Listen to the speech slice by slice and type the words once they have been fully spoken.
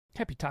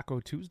Happy Taco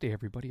Tuesday,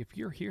 everybody. If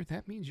you're here,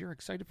 that means you're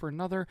excited for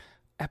another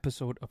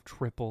episode of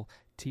Triple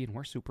T, and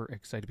we're super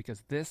excited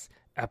because this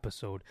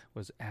episode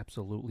was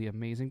absolutely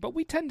amazing, but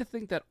we tend to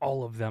think that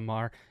all of them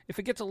are. If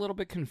it gets a little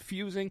bit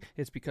confusing,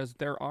 it's because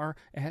there are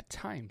at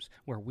times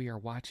where we are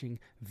watching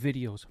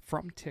videos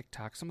from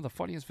TikTok, some of the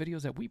funniest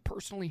videos that we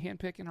personally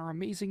handpick and our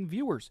amazing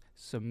viewers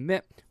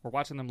submit. We're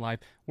watching them live,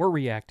 we're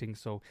reacting,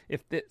 so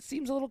if it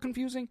seems a little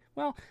confusing,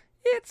 well,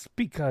 it's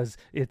because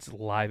it's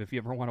live. If you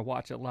ever want to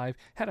watch it live,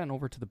 head on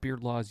over to the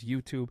Beard Laws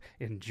YouTube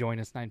and join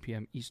us 9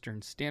 p.m.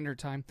 Eastern Standard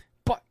Time.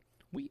 But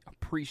we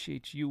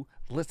appreciate you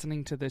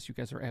listening to this. You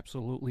guys are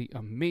absolutely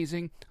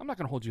amazing. I'm not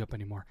going to hold you up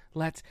anymore.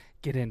 Let's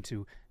get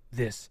into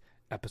this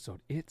episode.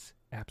 It's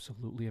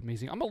absolutely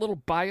amazing. I'm a little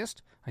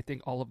biased. I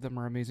think all of them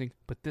are amazing.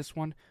 But this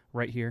one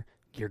right here,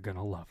 you're going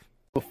to love.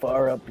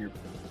 Far up your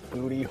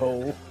booty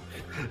hole.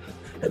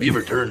 Have you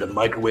ever turned a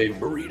microwave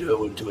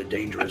burrito into a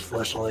dangerous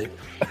fleshlight?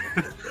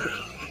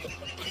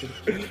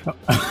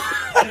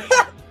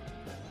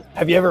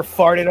 Have you ever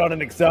farted on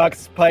an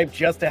exhaust pipe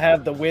just to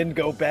have the wind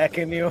go back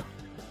in you?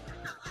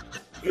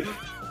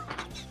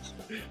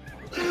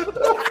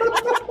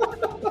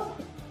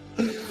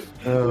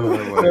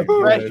 The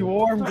fresh,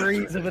 warm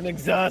breeze of an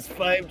exhaust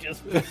pipe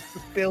just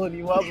filling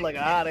you up like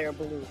a hot air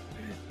balloon.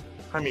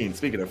 I mean,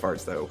 speaking of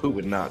farts, though, who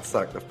would not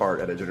suck the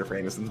fart out of Jennifer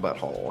Aniston's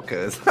butthole?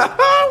 Because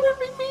would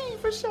be me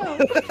for sure.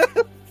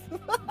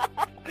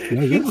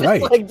 Yeah, you're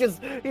right. He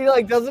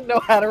doesn't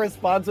know how to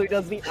respond, so he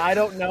does the I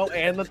don't know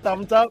and the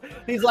thumbs up.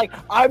 He's like,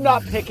 I'm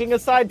not picking a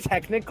side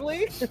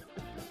technically.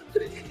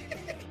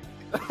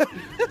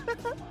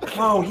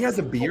 Oh, he has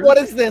a beard. What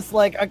is this,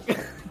 like a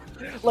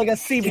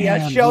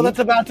CBS show that's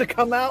about to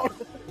come out?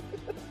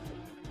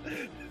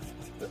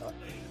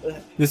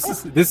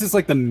 This is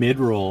like the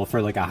mid-roll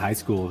for like a high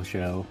school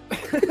show.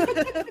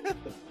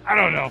 I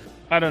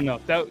don't know.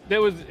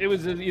 It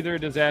was either a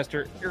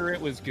disaster or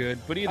it was good.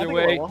 But either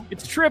way,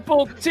 it's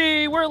Triple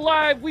T. We're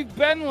live. We've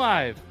been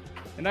live.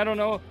 And I don't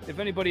know if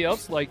anybody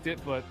else liked it,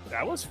 but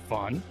that was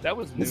fun. That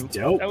was new.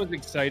 Dope. That was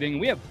exciting.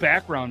 We have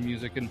background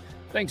music, and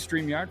thanks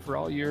StreamYard for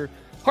all your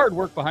hard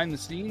work behind the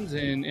scenes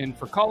and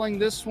for calling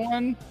this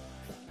one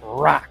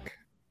rock.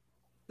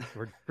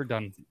 We're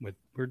done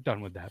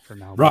with that for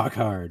now.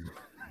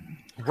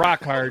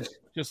 Rock hard,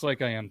 just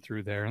like I am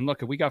through there. And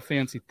look, we got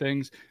fancy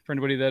things for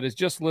anybody that is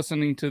just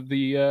listening to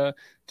the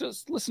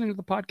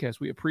podcast.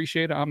 We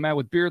appreciate it. I'm Matt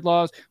with Beard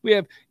Laws. We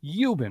have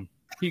Euban.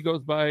 He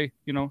goes by,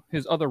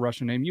 his other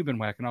Russian name. You've been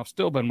whacking off,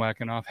 still been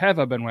whacking off. Have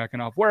I been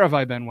whacking off? Where have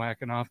I been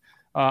whacking off?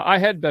 I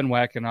had been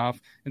whacking off,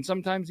 and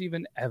sometimes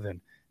even Evan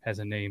has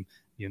a name,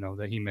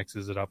 that he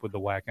mixes it up with the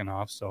whacking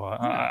off. So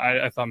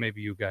I thought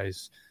maybe you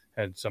guys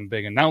had some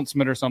big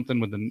announcement or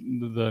something with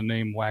the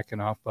name whacking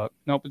off, but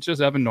nope, it's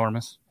just Evan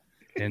Normus.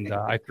 And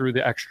I threw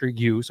the extra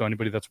U, so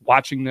anybody that's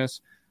watching this,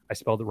 I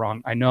spelled it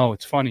wrong. I know,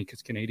 it's funny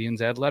because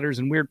Canadians add letters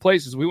in weird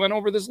places. We went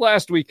over this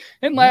last week.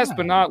 And last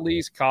but not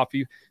least,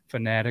 Coffee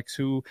Fanatics,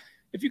 who,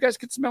 if you guys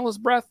could smell his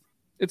breath,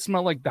 it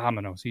smelled like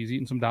Domino's. He's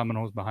eating some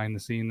Domino's behind the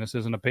scene. This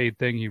isn't a paid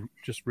thing. He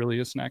just really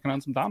is snacking on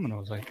some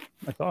Domino's, I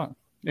thought.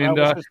 And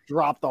I just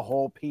dropped the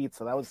whole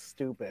pizza. That was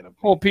stupid.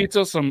 Whole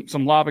pizza, some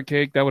lava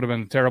cake. That would have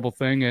been a terrible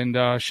thing.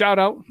 And shout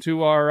out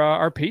to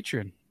our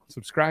Patreon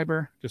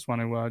subscriber. Just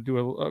want to do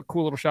a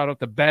cool little shout out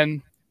to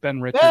Ben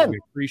Richards. We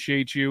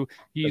appreciate you.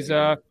 He's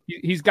got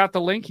the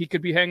link. He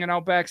could be hanging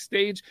out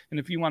backstage, and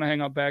if you want to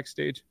hang out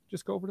backstage,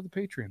 just go over to the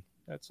Patreon.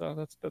 That's all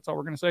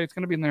we're gonna say. It's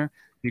gonna be in there.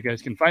 You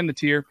guys can find the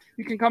tier.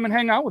 You can come and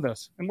hang out with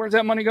us. And where's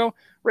that money go?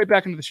 Right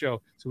back into the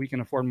show, so we can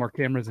afford more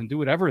cameras and do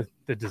whatever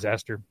the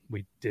disaster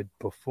we did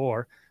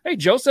before. Hey,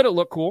 Joe said it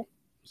looked cool,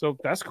 so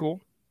that's cool.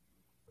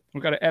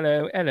 We got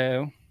a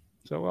hello.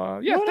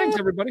 So thanks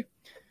everybody.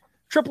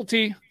 Triple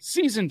T,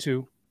 Season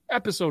 2,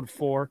 Episode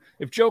 4.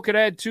 If Joe could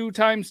add 2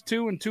 times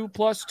 2 and 2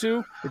 plus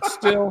 2, it's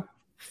still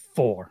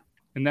 4.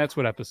 And that's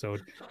what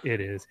episode it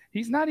is.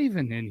 He's not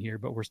even in here,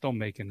 but we're still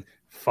making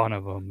fun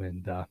of him.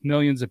 And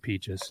millions of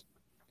peaches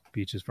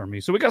for me.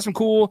 So we got some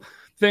cool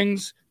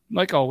things,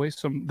 like always.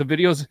 The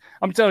videos.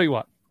 I'm telling you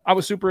what, I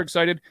was super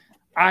excited.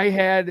 I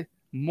had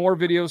more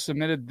videos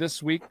submitted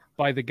this week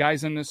by the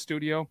guys in this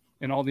studio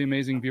and all the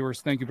amazing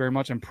viewers. Thank you very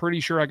much. I'm pretty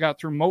sure I got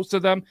through most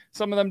of them.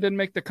 Some of them didn't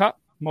make the cut.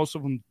 Most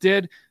of them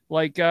did,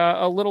 like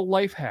a little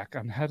life hack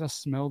on how to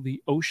smell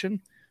the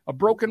ocean, a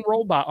broken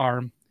robot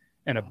arm,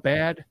 and a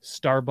bad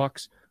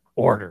Starbucks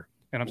order.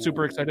 And I'm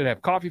super excited to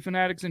have Coffee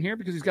Fanatics in here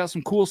because he's got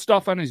some cool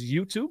stuff on his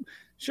YouTube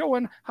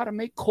showing how to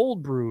make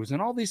cold brews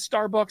and all these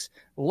Starbucks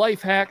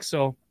life hacks.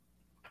 So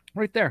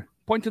right there,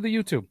 point to the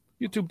YouTube,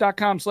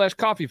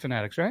 youtube.com/Coffee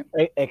Fanatics, right?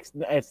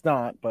 It's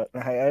not, but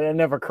I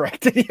never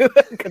corrected you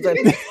because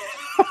I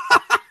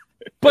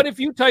But if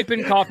you type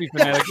in Coffee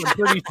Fanatics, I'm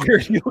pretty sure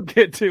you'll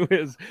get to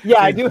his.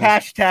 Yeah, I do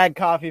hashtag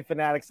Coffee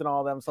Fanatics and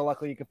all of them, so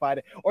luckily you can find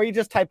it. Or you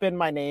just type in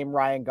my name,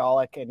 Ryan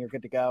Golick, and you're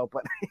good to go.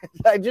 But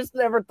I just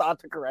never thought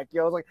to correct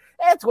you. I was like,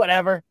 it's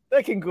whatever.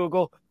 They can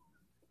Google.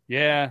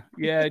 Yeah.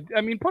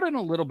 I mean, put in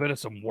a little bit of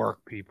some work,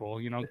 people,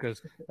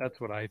 because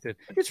that's what I did.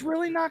 It's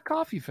really not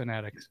Coffee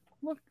Fanatics.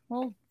 Look,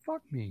 well,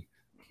 fuck me.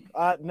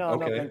 No,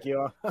 Okay. thank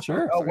you.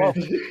 Sure. Oh, well.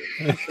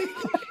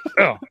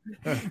 Oh.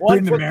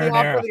 One Bring the took the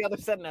offer, marinara. the other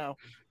said no.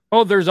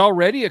 Oh, there's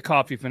already a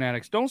Coffee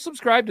Fanatics. Don't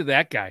subscribe to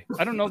that guy.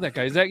 I don't know that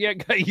guy. Is that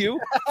guy you?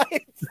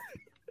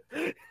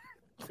 Is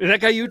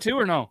that guy you too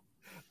or no?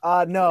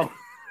 No.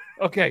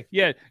 Okay,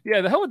 yeah.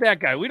 The hell with that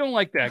guy. We don't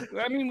like that.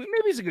 I mean,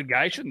 maybe he's a good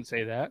guy. I shouldn't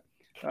say that.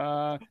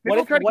 Maybe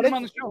we'll try to get him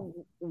on the show.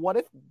 What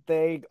if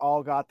they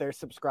all got their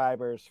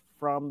subscribers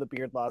from the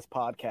Beard Laws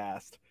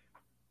podcast,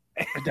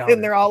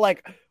 and they're all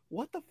like,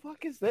 "What the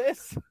fuck is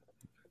this?"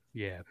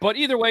 Yeah, but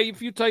either way,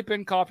 if you type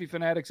in Coffee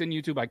Fanatics in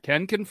YouTube, I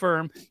can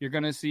confirm you're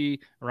going to see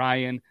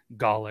Ryan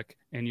Golick,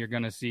 and you're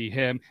going to see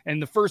him.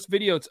 And the first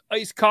video, it's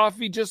iced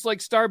coffee, just like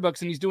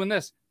Starbucks, and he's doing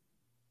this.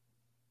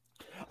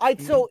 I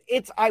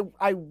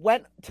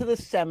went to the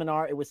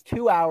seminar. It was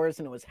 2 hours,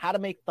 and it was how to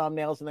make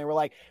thumbnails. And they were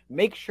like,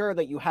 make sure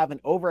that you have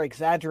an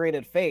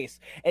over-exaggerated face.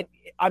 And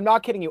I'm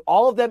not kidding you.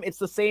 All of them, it's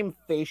the same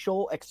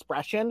facial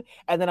expression,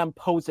 and then I'm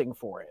posing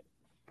for it.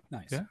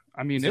 Nice. Yeah,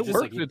 I mean, So it just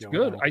works. like you It's don't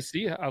good. know. I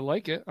see it. I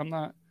like it.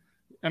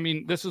 I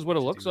mean, this is what it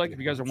looks like. If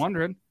you guys are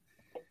wondering.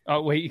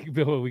 Oh wait,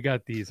 Bill, we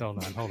got these.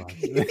 Hold on.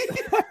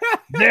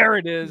 There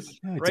it is,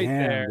 right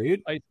there.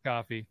 Dude. Iced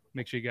coffee.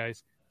 Make sure you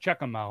guys check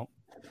them out.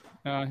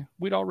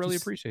 We'd all really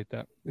Just appreciate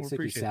that. We'll Looks like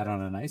you appreciate sat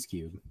on an ice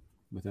cube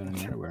without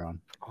any underwear on.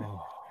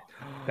 Oh,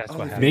 that's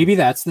what happened. Maybe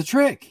that's the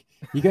trick.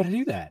 You got to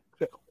do that.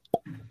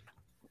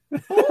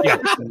 Yeah.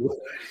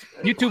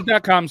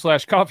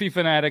 YouTube.com/Coffee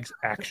Fanatics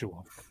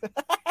actual.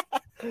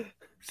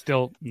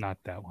 Still not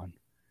that one.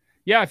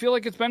 Yeah, I feel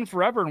like it's been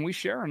forever, and we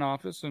share an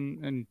office,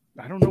 and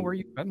I don't know where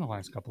you've been the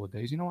last couple of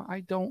days. You know what?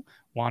 I don't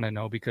want to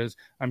know, because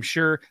I'm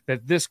sure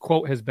that this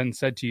quote has been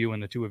said to you,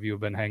 and the two of you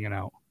have been hanging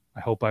out. I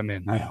hope I'm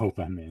in.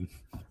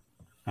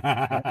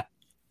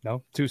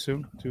 No, too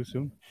soon.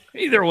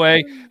 Either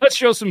way, let's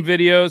show some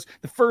videos.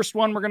 The first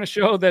one we're going to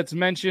show that's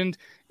mentioned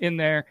in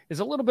there is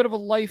a little bit of a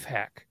life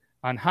hack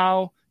on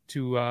how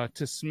to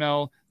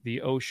smell the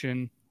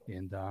ocean.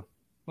 And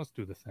let's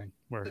do the thing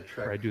where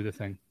I do the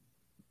thing.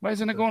 Why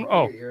isn't it going?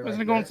 Oh, why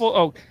isn't it going full?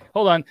 Oh,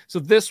 hold on. So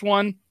this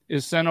one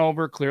is sent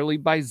over clearly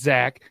by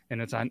Zach,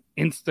 and it's on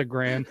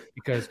Instagram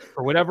because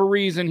for whatever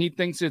reason he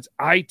thinks it's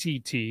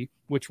ITT,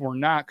 which we're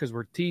not, because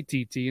we're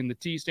TTT, and the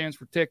T stands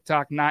for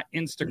TikTok, not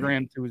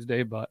Instagram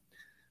Tuesday. But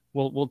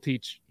we'll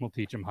teach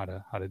him how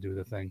to do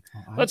the thing.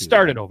 Let's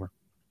start it over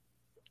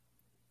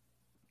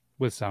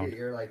with sound.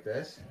 You're like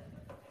this,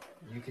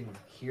 you can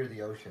hear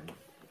the ocean.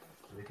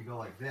 If you go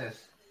like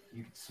this,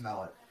 you can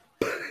smell it.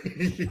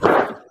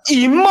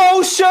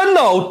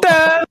 Emotional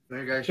dad.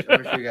 There, guys,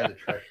 I'm sure you got the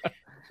trick.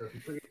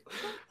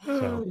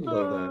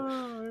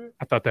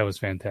 I thought that was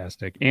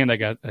fantastic, and I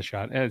got a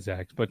shot at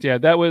Zach. But yeah,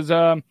 that was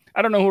I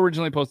don't know who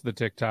originally posted the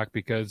TikTok,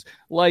 because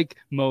like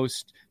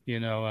most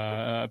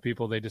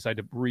people, they decide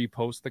to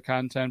repost the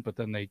content, but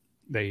then they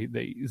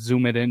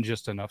zoom it in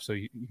just enough so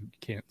you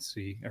can't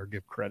see or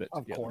give credit.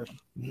 Of course.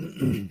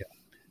 Yeah.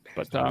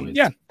 But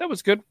yeah, that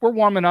was good. We're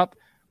warming up.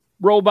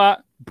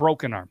 Robot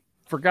broken arm.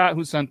 Forgot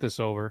who sent this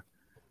over.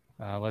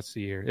 Let's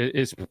see here.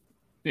 Is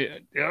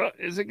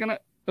it gonna?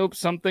 Oops,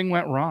 something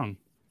went wrong.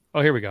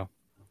 Oh, here we go.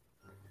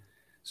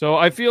 So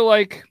I feel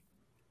like,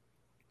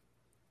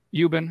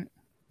 Euban,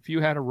 if you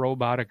had a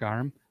robotic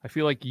arm, I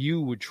feel like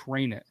you would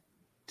train it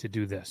to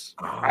do this.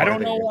 I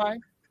don't know why.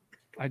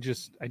 I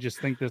just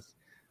think this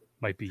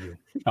might be you.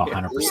 Oh,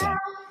 100%.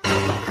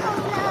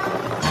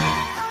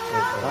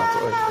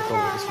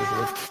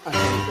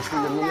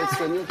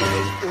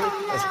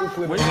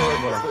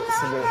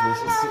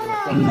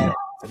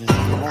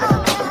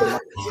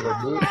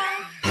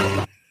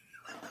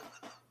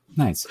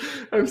 Nice.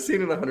 I've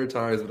seen it 100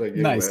 times, but I get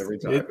Nice. it every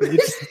time.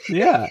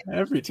 Yeah,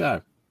 every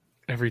time.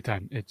 Every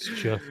time. It's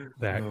just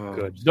that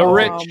good. The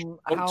rich.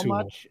 How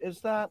much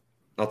is that?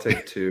 I'll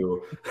take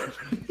 2.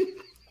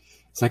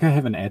 It's like I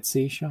have an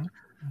Etsy shop.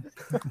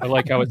 I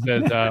like how it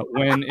says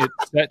when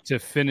it's set to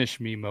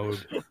finish me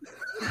mode.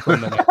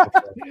 An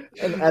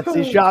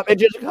Etsy shop. It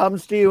just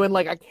comes to you in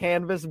like a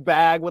canvas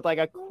bag with like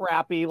a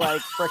crappy like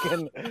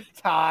freaking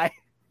tie.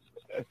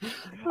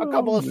 A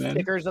couple of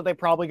stickers that they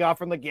probably got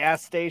from the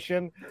gas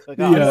station. Like,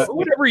 Yeah. Who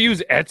would ever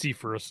use Etsy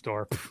for a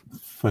store?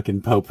 Fucking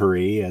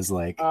potpourri as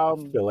like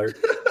filler.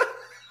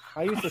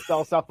 I used to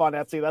sell stuff on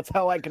Etsy. That's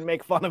how I can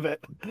make fun of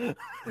it.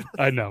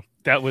 I know.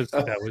 That was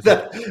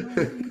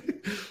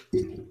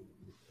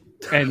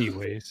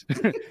anyways.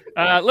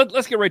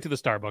 Let's get right to the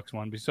Starbucks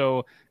one.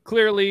 So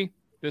clearly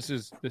this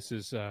is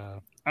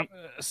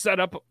set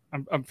up.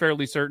 I'm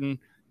fairly certain,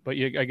 but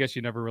I guess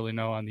you never really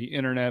know on the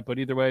internet. But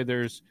either way,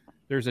 there's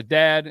a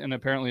dad, and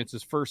apparently it's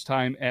his first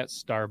time at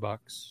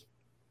Starbucks.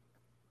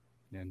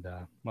 And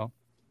well,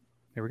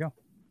 here we go.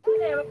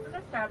 Hey, look for the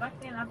Starbucks.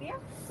 Can I help you?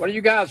 What do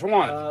you guys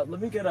want?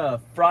 Let me get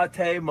a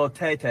fratte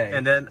motete.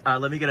 And then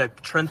let me get a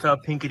Trenta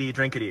pinkety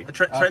drinkety.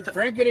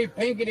 Trinkety,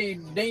 pinkety,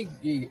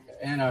 dinky,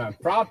 and a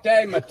frappe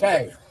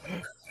mate.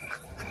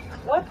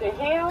 What the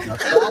hell?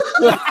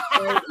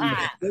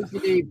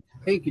 Pinkety,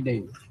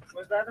 pinkety.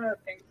 Was that a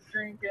pink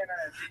drink and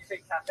a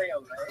cafe au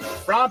lait?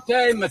 Frappe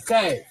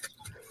mate.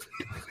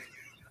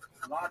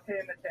 Latte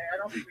and latte. I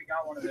don't think we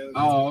got one of those.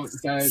 Oh,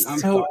 okay. I'm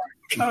So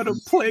out of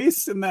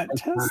place in that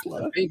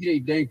Tesla.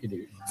 Pinkity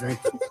dinkity.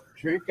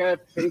 Drink a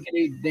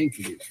pinkity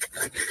dinkity.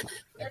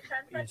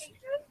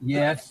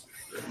 Yes.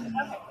 Okay, it's going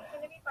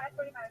to be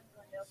 $5.45.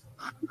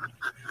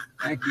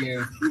 Thank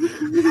you.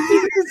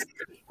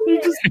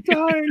 He just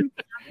died.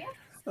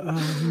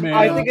 Oh, man.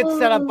 I think it's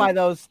set up by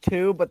those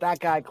two, but that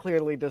guy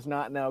clearly does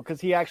not know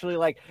because he actually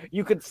like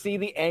you could see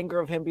the anger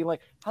of him being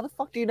like, "How the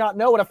fuck do you not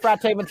know what a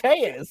frate mate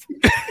is?"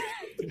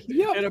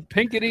 Yeah, and a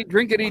pinkety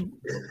drinkety.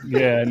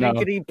 Yeah, no.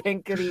 Pinkety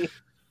pinkety.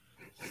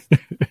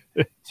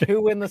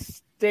 Two in the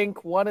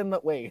stink, one in the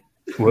wait.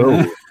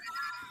 Whoa.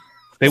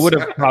 They would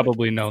have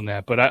probably known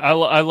that, but I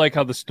like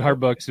how the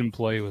Starbucks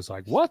employee was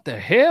like, "What the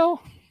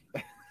hell?"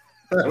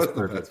 That was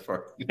the best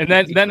part. And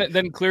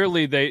then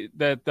clearly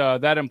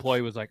that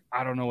employee was like,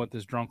 "I don't know what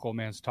this drunk old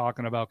man's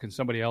talking about. Can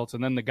somebody else?"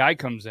 And then the guy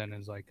comes in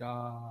and is like,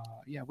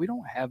 "Yeah, we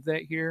don't have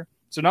that here."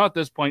 So now at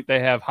this point, they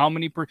have how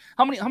many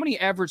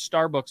average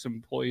Starbucks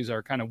employees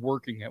are kind of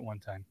working at one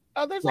time?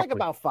 Oh, there's like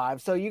about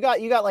 5. So you got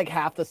like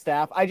half the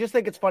staff. I just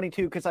think it's funny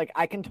too because like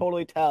I can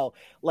totally tell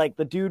like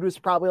the dude was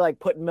probably like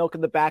putting milk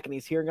in the back and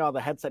he's hearing all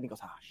the headset and he goes,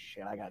 "Oh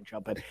shit, I gotta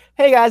jump in.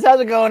 Hey guys, how's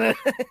it going?"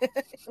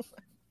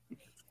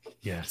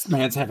 Yes,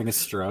 man's having a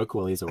stroke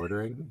while he's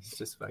ordering. It's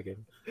just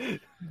fucking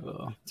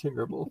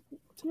terrible.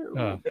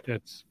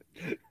 That's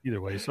either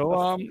way.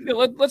 So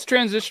let's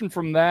transition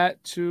from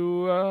that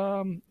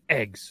to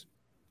eggs.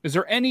 Is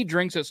there any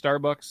drinks at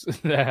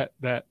Starbucks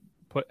that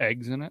put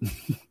eggs in it?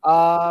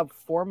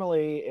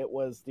 Formerly it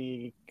was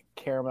the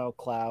caramel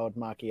cloud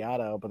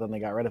macchiato, but then they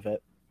got rid of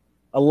it.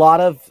 A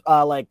lot of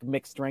like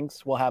mixed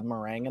drinks will have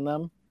meringue in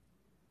them.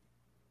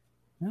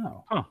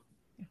 No. Huh.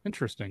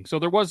 Interesting. So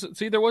there was a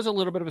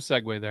little bit of a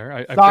segue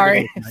there.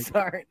 Sorry.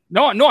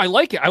 No, I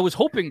like it. I was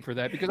hoping for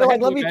that because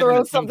let me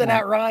throw something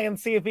at Ryan,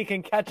 see if he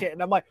can catch it.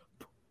 And I'm like,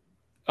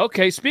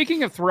 okay.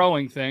 Speaking of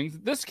throwing things,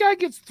 this guy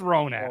gets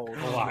thrown at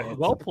a lot.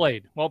 Well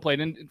played.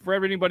 And for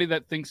anybody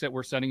that thinks that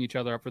we're setting each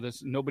other up for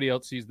this, nobody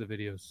else sees the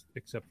videos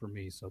except for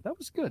me. So that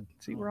was good.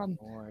 See, we're on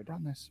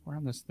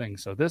this thing.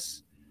 So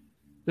this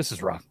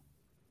is rough.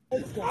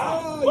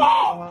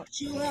 Crack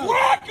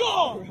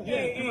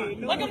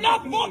him! Like I'm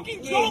not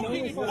fucking drunk,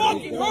 it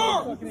fucking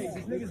hurts!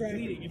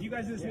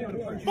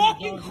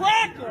 Fucking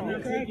crack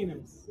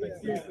him!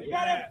 You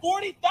gotta have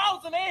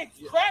 40,000 eggs,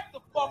 crack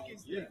the fucking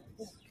thing!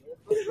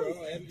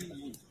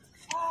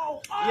 Oh,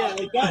 yeah,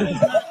 like that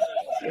is not...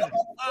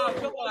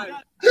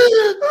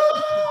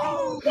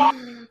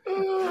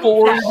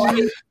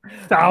 40,000.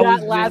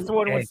 That last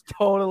one was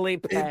totally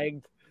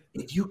pegged.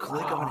 If you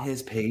click on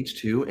his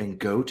page too and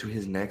go to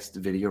his next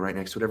video right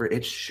next to whatever,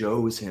 it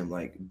shows him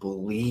like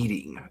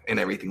bleeding and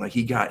everything. Like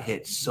he got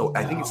hit. So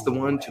I think it's the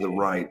one to the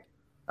right.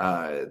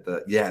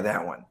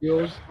 That one.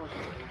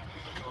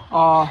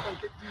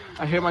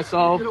 I hate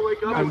myself.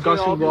 I'm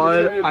gushing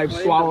blood. I've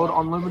swallowed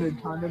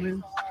unlimited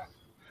condiments.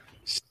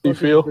 You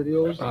feel?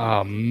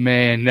 Oh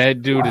man,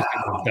 that dude is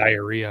getting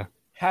diarrhea.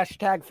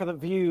 Hashtag for the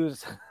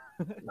views.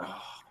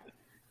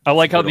 I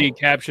like how the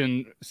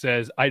caption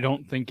says, "I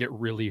don't think it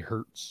really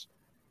hurts."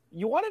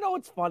 You want to know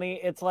what's funny?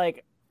 It's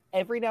like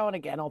every now and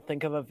again I'll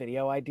think of a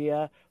video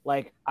idea.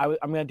 Like I'm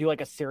going to do like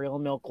a cereal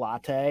milk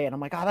latte. And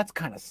I'm like, oh, that's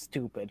kind of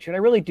stupid. Should I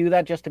really do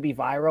that just to be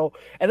viral?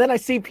 And then I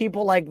see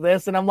people like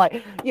this and I'm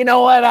like, you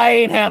know what? I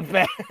ain't half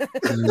bad.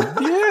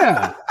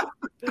 Yeah.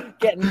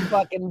 Getting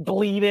fucking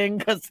bleeding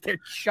because they're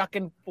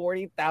chucking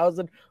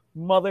 40,000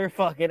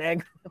 motherfucking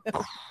eggs.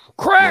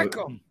 Crack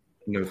them.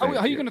 No, how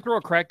are you going to throw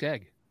a cracked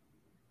egg?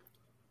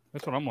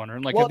 That's what I'm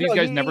wondering. Like, well, have these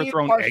guys never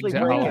thrown eggs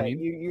at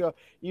Halloween?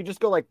 You just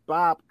go like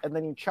bop, and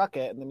then you chuck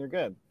it, and then you're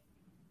good.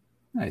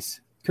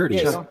 Nice.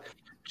 Courteous.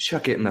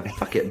 Chuck it in the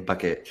fucking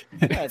bucket.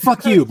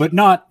 Fuck you, but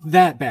not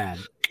that bad.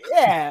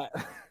 Yeah.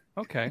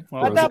 Okay.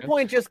 Well, at that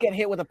point, just get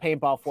hit with a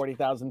paintball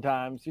 40,000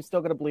 times. You're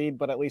still going to bleed,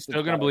 but at least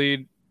still going to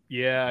bleed.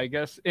 Yeah, I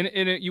guess. And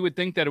you would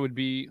think that it would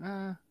be...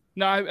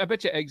 no, I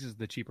bet you eggs is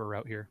the cheaper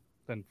route here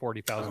than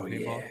 40,000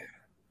 paintball. Yeah.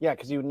 Yeah,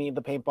 because you would need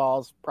the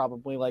paintballs.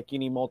 Probably like you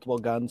need multiple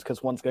guns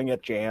because one's gonna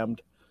get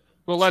jammed.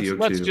 Well, let's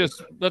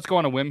go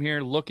on a whim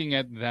here. Looking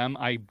at them,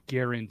 I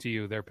guarantee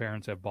you their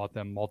parents have bought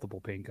them multiple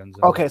paint guns.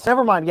 Okay, so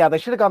never mind. Yeah, they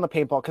should have gone the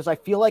paintball because I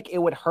feel like it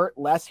would hurt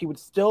less. He would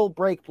still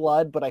break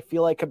blood, but I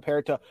feel like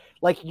compared to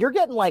like you're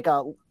getting like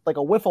a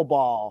wiffle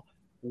ball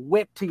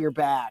whipped to your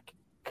back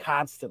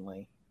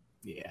constantly.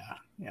 Yeah,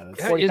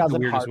 that's 40,000 the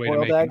weirdest way to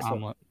make an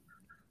omelet.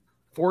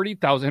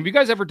 40,000. Have you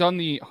guys ever done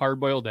the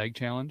hard-boiled egg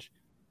challenge?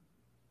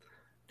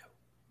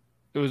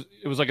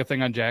 It was like a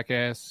thing on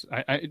Jackass.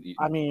 I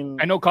mean,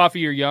 I know Coffee,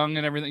 you're young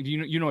and everything.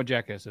 You know what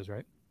Jackass is,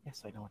 right?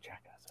 Yes, I know what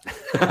Jackass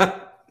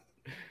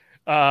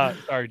is.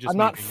 Sorry, just I'm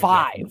not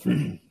 5.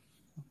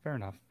 Fair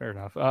enough.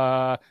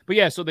 But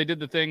yeah, so they did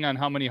the thing on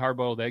how many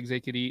hard-boiled eggs they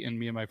could eat, and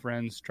me and my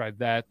friends tried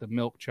that, the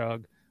milk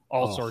chug,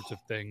 all sorts of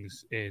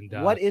things. And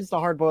what is the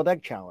hard-boiled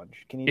egg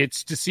challenge?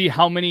 It's to see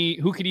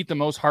who could eat the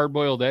most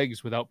hard-boiled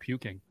eggs without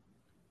puking.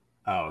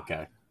 Oh,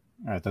 okay.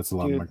 All right, that's a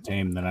lot more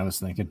tame than I was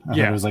thinking. I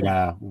Yeah. thought it was like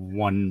a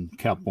one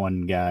cup,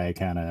 one guy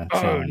kind of.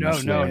 Oh, no.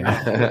 What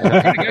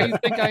kind of guy you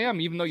think I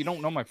am, even though you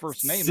don't know my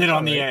first name? Sit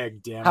on the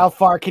egg, damn it. How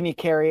far can you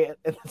carry it?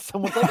 And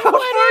someone's like, how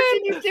far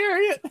can you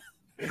carry it?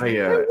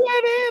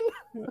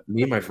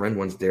 Me and my friend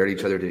once dared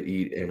each other to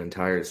eat an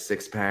entire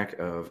 6-pack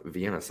of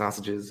Vienna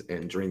sausages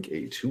and drink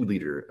a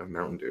 2-liter of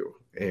Mountain Dew,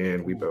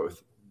 and we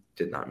both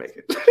did not make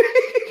it.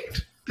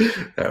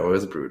 That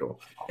was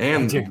brutal,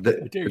 and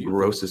the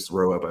grossest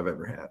throw up I've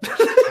ever had.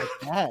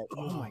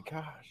 Oh my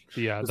gosh!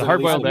 Yeah, the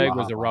hard-boiled egg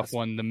was a rough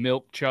one. The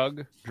milk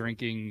chug,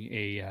 drinking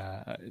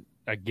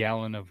a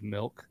gallon of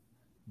milk,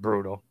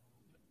 brutal.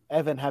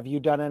 Evan, have you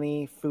done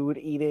any food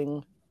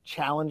eating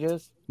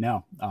challenges?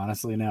 No,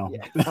 honestly, no.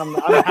 Yeah, I'm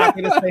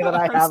happy to say that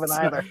I haven't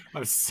either.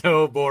 I'm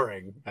so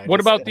boring. What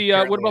about the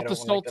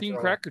saltine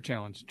cracker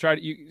challenge? Try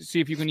to see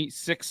if you can eat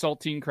 6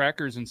 saltine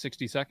crackers in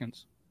 60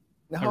 seconds.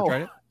 No, ever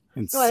tried it?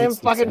 I am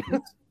fucking.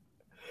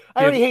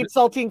 I already hate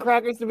saltine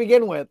crackers to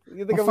begin with.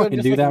 You think I'm going to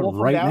just do that wolf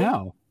them right down?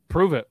 now?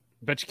 Prove it.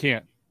 Bet you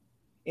can't.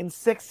 In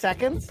 6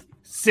 seconds?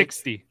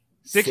 60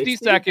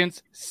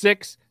 seconds.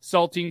 6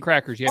 saltine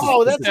crackers. You have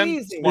to that's them,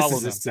 easy. Swallow This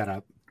is them. a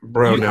setup.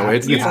 Bro, no,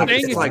 it's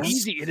like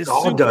easy. It is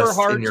super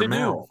hard in your to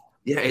mouth.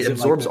 do. Yeah, it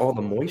absorbs all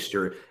the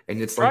moisture, and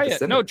it's Try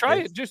like it. No, try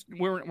it. Just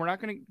we're not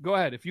going to go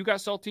ahead. If you got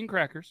saltine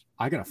crackers,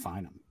 I gotta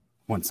find them.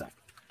 1 sec.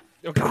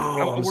 Okay,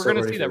 we're so going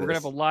to ready see that. for We're going to this.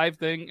 have a live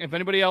thing. If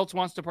anybody else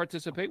wants to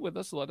participate with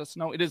us, let us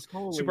know. It is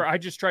super. I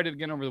just tried it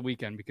again over the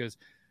weekend because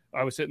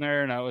I was sitting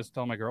there and I was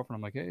telling my girlfriend,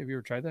 I'm like, hey, have you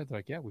ever tried that? They're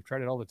like, yeah, we've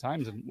tried it all the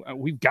times and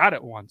we've got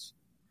it once.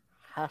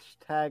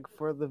 Hashtag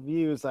for the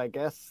views, I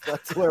guess.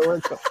 That's where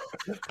we're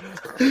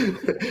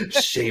going.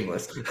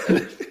 Shameless.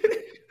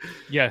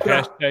 Yeah,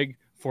 hashtag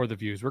for the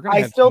views. We're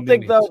going to I still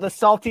think, though, the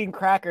saltine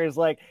crackers,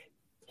 like,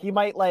 he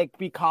might, like,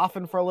 be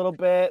coughing for a little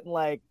bit and,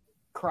 like,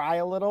 cry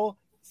a little.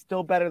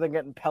 Still better than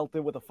getting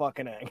pelted with a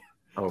fucking egg.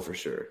 Oh, for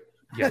sure.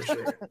 Yeah, for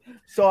sure.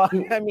 So,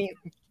 I mean...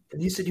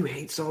 And you said you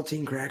hate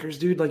saltine crackers,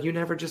 dude? Like, you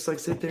never just, like,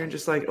 sit there and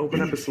just, like,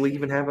 open up a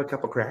sleeve and have a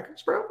couple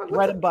crackers, bro?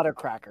 Bread and butter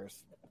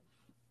crackers.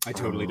 I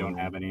totally don't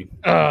have any.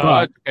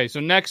 Okay, so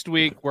next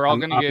week, we're all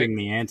going to get...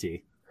 the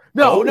ante.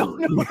 No.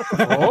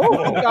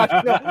 Oh,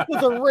 gosh, no.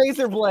 Those are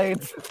razor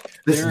blades.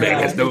 This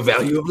man has no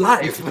value of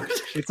life.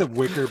 It's a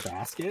wicker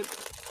basket.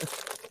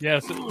 Yeah,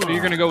 so you're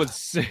going to go with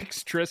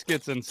 6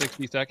 Triscuits in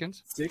 60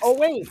 seconds? 6? Oh,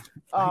 wait.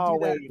 I Oh,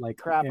 do that, wait. like,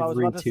 Crap. I was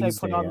every about to say put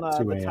Tuesday on at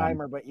 2 the a.m.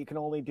 timer, but you can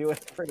only do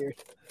it for your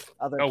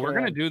other We're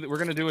going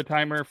to do a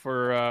timer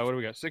for, what do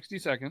we got, 60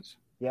 seconds?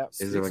 Yep.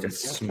 Is there, like, a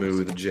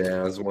smooth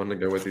jazz one to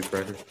go with these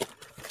crackers?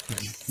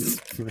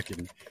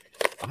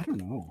 I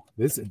don't know.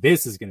 This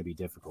is going to be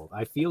difficult.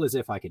 I feel as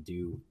if I could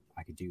do.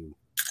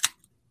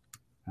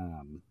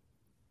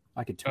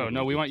 Oh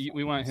no, we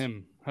want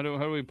him. How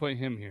do we play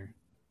him here?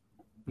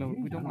 No,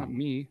 we don't want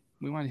me.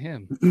 We want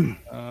him.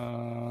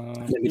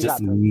 Let me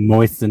just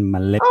moisten my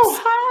lips. Oh,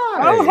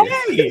 hi. Oh,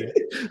 hey.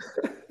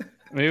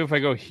 Maybe if I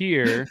go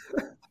here.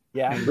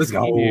 Yeah. Let's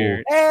go.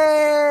 Here.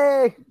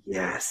 Hey.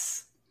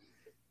 Yes.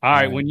 All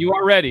right. When you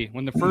are ready,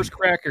 when the first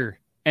cracker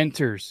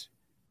enters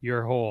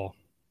your hole,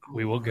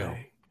 we will go.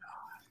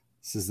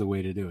 This is the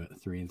way to do it.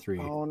 3 and 3.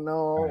 Oh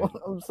no! Right.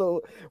 I'm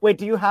so. Wait,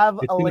 do you have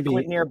a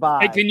liquid nearby?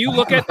 Hey, can you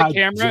look at the I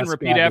camera and just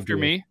repeat grabbed a after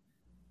drink. me?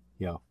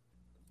 Yeah.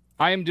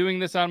 I am doing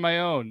this on my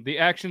own. The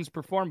actions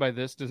performed by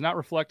this does not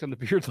reflect on the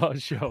Beard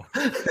Laws show.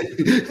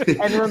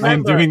 And remember, I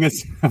am doing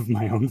this of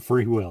my own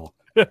free will.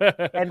 And Perfect,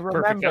 that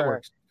remember,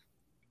 works.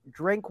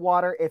 drink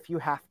water if you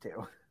have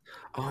to.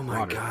 Oh,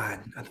 my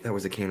God. I thought that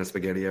was a can of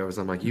SpaghettiOs.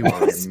 I'm like, you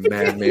are a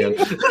madman.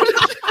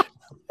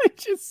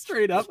 Just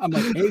straight up. I'm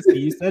like, hey, so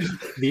you said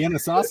Vienna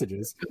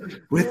sausages.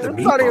 With the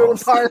That's not even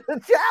meatballs. part of the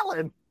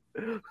challenge.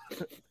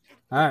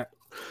 All right.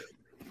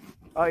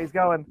 Oh, he's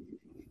going.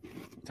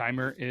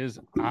 Timer is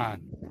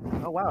on.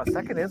 Oh, wow. A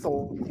second is a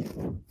lot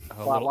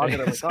little- longer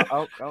than we thought.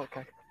 Oh,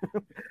 okay.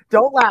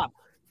 Don't laugh.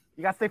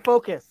 You got to stay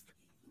focused.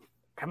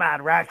 Come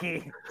on,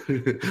 Rocky.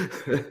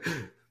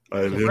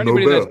 For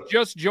anybody that's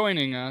just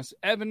joining us,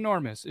 Evan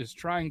Normus is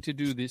trying to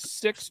do this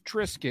 6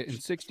 Triscuit in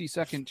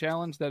 60-second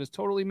challenge that is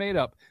totally made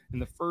up in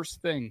the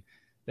first thing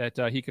that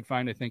he could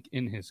find, I think,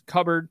 in his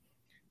cupboard.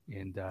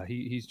 And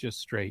he's just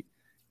straight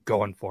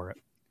going for it.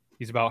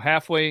 He's about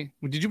halfway.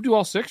 Did you do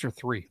all 6 or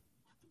 3?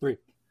 3.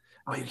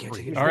 Oh, you can't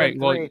take it. All right.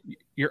 Well,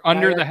 you're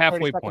under the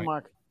halfway point.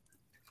 Mark.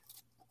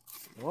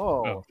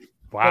 Whoa. Oh,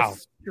 wow.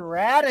 The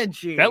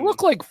strategy. That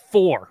looked like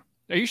 4.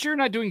 Are you sure you're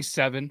not doing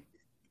 7?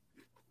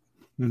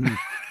 Mm-hmm.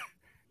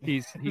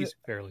 He's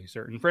fairly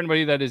certain. For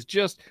anybody that is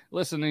just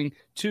listening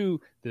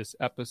to this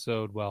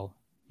episode, well,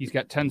 he's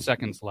got 10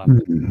 seconds left.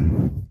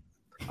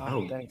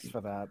 Oh, thanks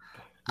for that.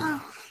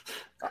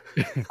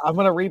 I'm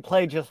going to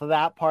replay just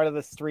that part of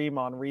the stream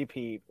on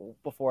repeat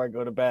before I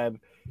go to bed.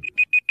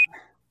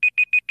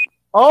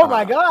 Oh,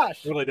 my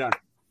gosh. Really done.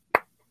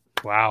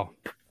 Wow.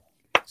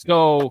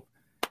 So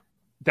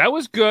that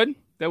was good.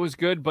 That was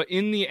good. But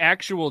in the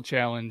actual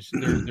challenge,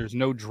 there's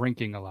no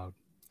drinking allowed.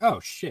 Oh,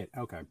 shit.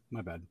 Okay.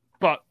 My bad.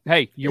 But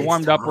hey, you're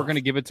warmed up. We're going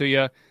to give it to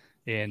you.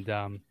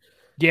 And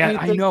yeah,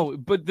 I know.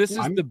 But this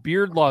is the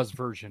Beard Laws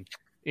version.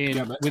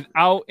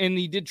 and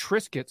he did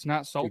Triscuits,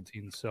 not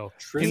saltines. So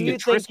in the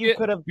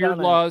Triscuit Beard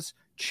Laws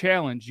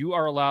Challenge, you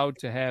are allowed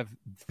to have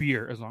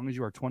beer as long as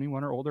you are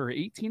 21 or older, or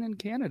 18 in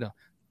Canada,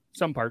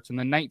 some parts, and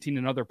then 19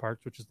 in other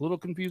parts, which is a little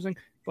confusing,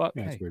 but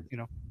hey,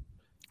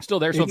 still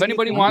there. So if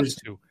anybody wants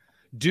to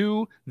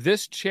do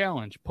this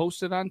challenge,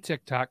 post it on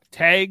TikTok,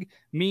 tag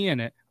me in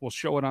it. We'll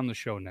show it on the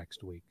show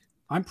next week.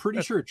 I'm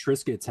pretty sure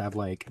Triscuits have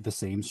like the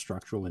same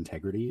structural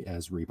integrity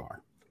as rebar.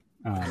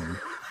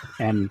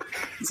 And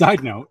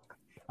side note,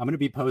 I'm going to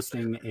be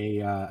posting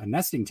a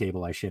nesting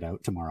table I shit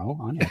out tomorrow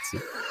on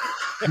Etsy.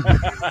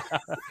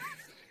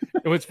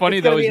 What's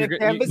funny though is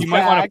you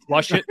might want to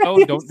flush it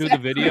though. Don't do the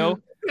video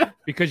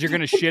because you're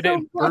going to shit it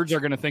and birds are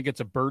going to think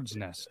it's a bird's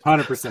nest.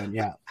 100%.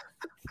 Yeah.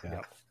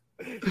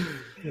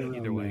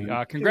 Either way,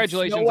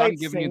 congratulations on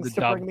giving you the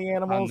dub. Bring the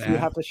animals, you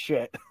have to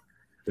shit.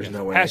 There's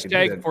no way.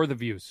 Hashtag for the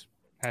views.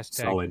 Hashtag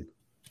solid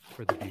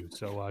for the views.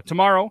 So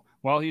tomorrow,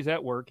 while he's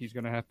at work, he's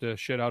going to have to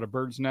shit out a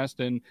bird's nest.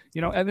 And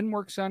Evan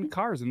works on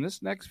cars, and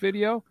this next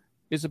video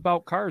is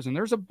about cars. And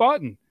there's a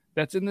button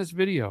that's in this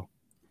video.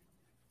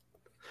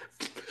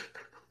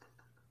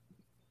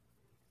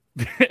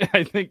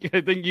 I think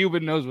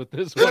Euban knows what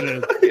this one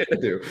is. Yeah, I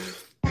do.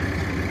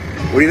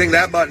 What do you think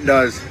that button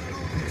does?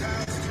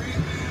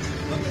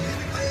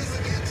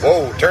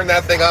 Whoa, turn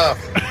that thing off.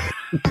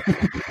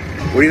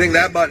 What do you think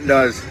that button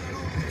does?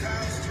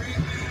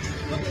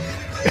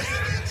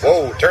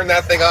 Whoa, turn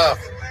that thing off.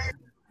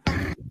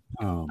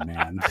 Oh,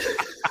 man.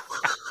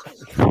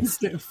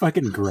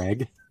 Fucking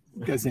Greg.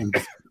 Guy's name's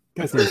Greg.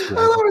 I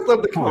always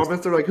love the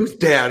comments. They're like, whose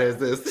dad is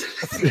this?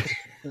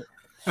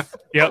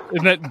 Yep.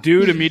 And that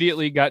dude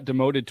immediately got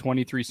demoted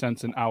 23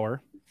 cents an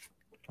hour.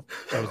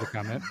 That was the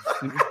comment.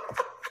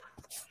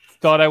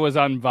 Thought I was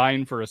on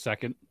Vine for a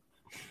second.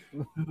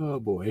 Oh,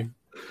 boy.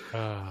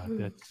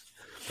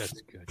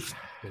 That's good.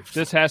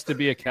 This has to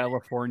be a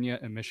California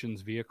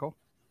emissions vehicle.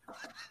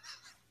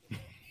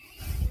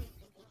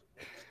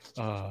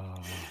 Oh,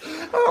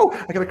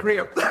 I got a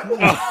cramp.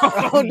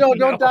 Oh no,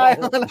 don't die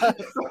on us.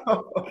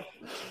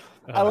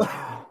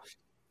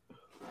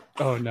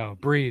 Oh no,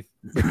 breathe.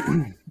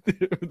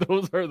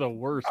 Those are the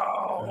worst.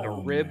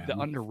 The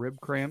under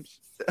rib cramps.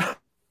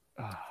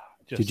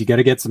 Dude, you got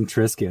to get some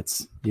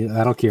Triscuits. Yeah,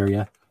 that'll cure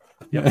you.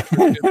 Yep.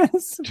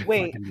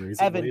 Wait,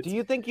 Evan, do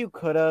you think you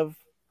could have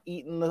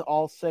eaten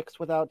all 6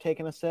 without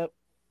taking a sip?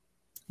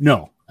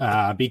 No,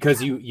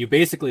 because you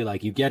basically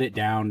you get it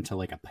down to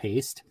like a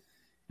paste,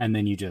 and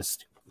then you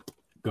just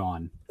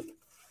gone.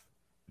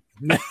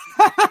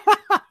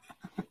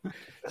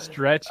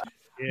 Stretch.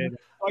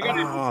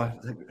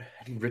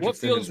 What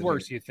feels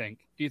worse, you think?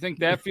 Do you think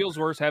that feels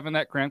worse, having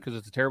that cramp because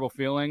it's a terrible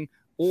feeling?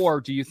 Or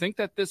do you think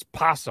that this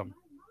possum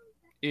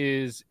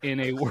is in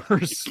a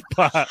worse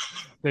spot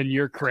than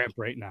your cramp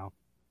right now?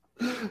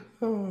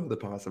 Oh, the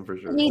possum for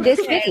sure. Need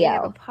this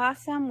video. A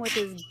possum with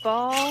his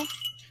balls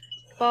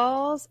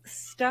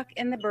stuck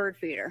in the bird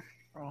feeder.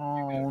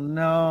 Oh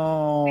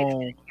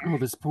no! Oh,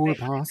 this poor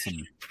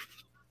possum.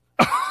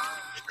 Come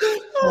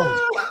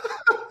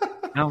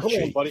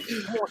on, buddy.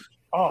 Come on.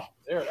 Oh,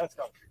 there. That's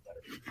got to be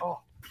better.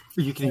 Oh,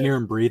 you can hear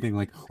him breathing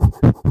like.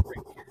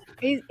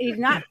 He's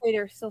not.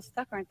 They're still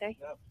stuck, aren't they?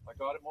 Yeah, I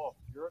got him off.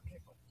 You're okay,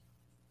 buddy.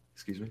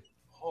 Excuse me.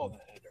 Oh, that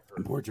had to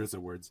hurt. Poor choice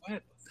of words. You're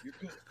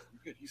good.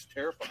 You're good. He's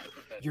terrified.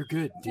 You're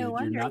good, dude. No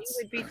wonder your nuts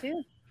you would be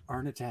too.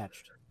 aren't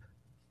attached.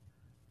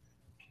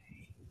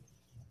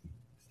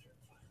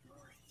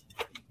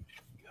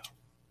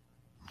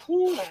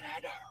 Ooh, that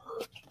had to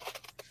hurt.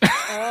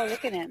 Oh,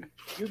 look at him.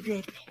 You're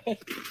good.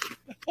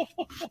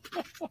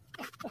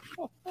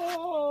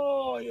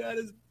 Oh, he had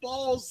his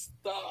balls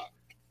stuck.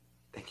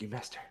 Thank you,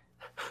 Master.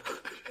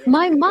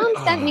 My mom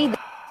sent me.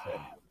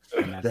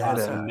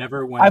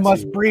 Never went. I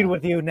must breed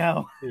with you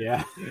now.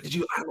 Yeah. Did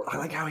you? I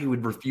like how he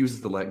would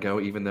refuse to let go,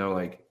 even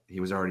though he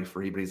was already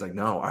free. But he's like,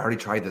 no, I already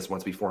tried this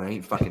once before. I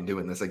ain't fucking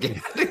doing this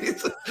again.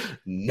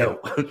 No.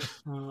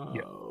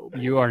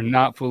 You are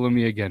not fooling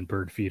me again,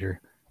 bird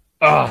feeder.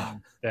 Oh,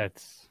 that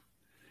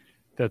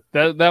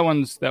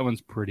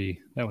one's pretty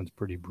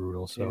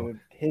brutal. So dude,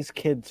 his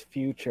kid's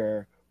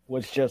future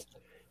was just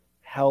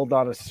held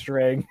on a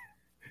string.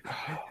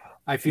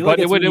 I feel but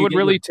like it would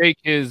really take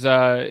his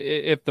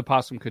if the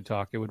possum could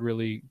talk, it would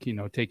really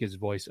take his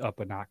voice up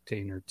an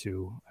octane or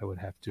two. I would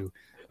have to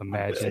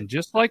imagine,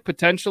 just like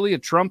potentially a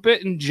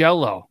trumpet and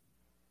Jello.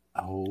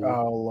 Oh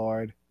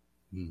Lord,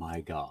 my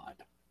God.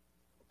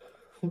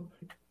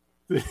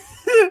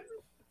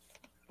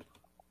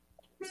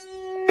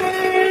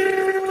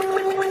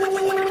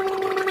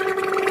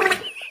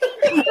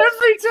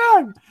 Every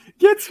time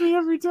gets me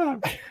every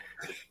time.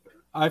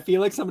 I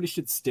feel like somebody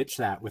should stitch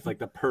that with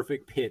the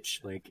perfect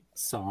pitch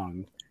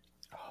song.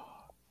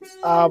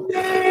 I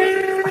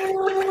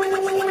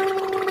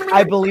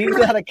believe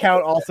that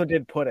account also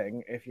did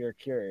pudding, if you're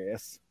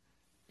curious.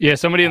 Yeah,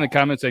 somebody in the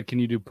comments said, can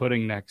you do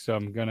pudding next? So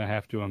I'm gonna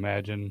have to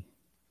imagine.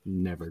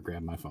 Never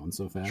grab my phone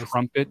so fast.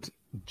 Trumpet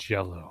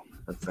Jello.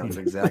 That sounds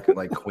exactly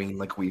like Queen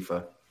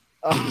Laquifa.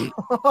 I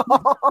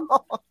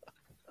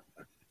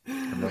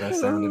know that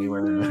sound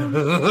anywhere.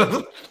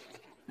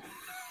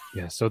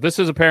 Yeah, so this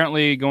is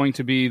apparently going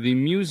to be the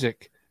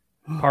music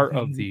part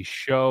of the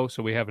show.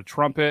 So we have a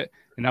trumpet,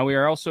 and now we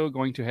are also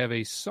going to have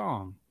a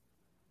song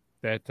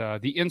that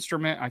the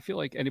instrument, I feel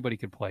like anybody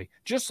could play,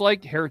 just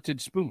like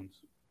Heritage Spoons.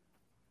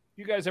 If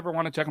you guys ever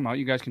want to check them out,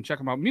 you guys can check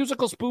them out.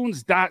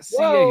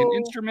 Musicalspoons.ca, an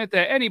instrument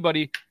that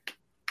anybody...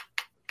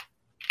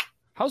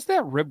 How's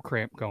that rib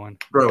cramp going?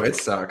 Bro, it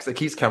sucks. It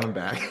keeps coming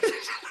back.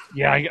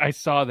 Yeah, I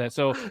saw that.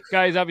 So,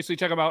 guys, obviously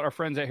check them out. Our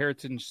friends at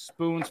Heritage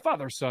Spoons,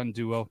 father-son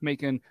duo,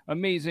 making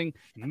amazing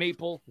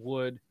maple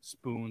wood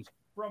spoons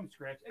from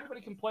scratch.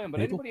 Anybody can play them, but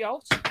anybody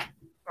else?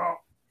 Oh,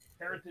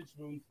 Heritage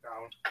Spoons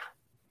down.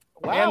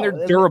 Wow, and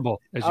they're durable,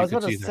 as I you was can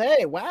going see. to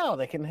say, wow,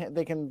 they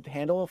can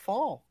handle a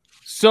fall.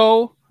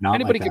 So Not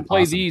anybody like can that.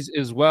 play Awesome. these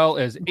as well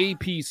as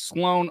AP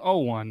Sloan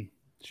 01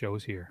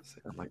 shows here.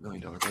 I'm like $1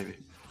 million baby.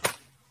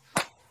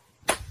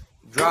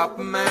 Drop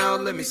 'em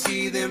out, let me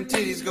see them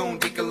titties. Gon'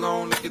 take a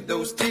long look at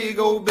those tig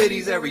old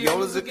bitties.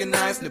 Areolas looking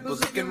nice,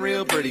 nipples looking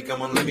real pretty.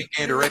 Come on, let me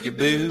gander at your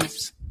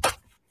boobs.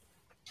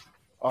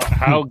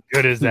 How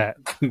good is that?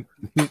 God,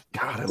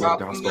 I love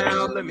Drop 'em gospel.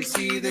 out, let me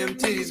see them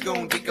titties.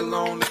 Gon' take a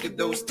long look at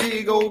those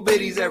tig old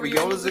bitties.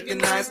 Areolas looking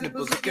nice,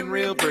 nipples looking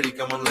real pretty.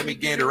 Come on, let me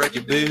gander at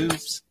your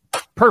boobs.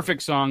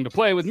 Perfect song to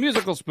play with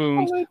musical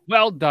spoons.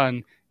 Well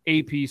done,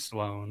 AP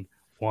Sloan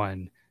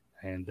 1.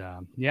 And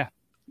yeah,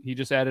 he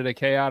just added a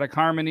chaotic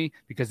harmony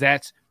because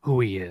that's who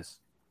he is.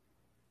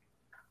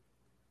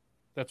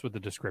 That's what the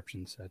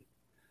description said.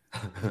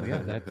 So yeah,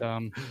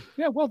 that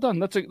yeah, well done.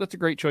 That's a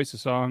great choice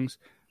of songs.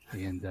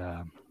 And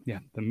yeah,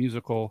 the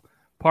musical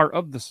part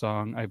of the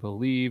song, I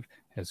believe,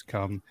 has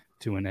come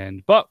to an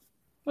end. But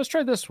let's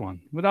try this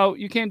one.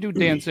 You can't do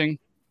dancing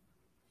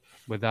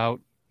without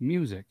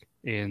music.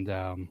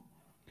 And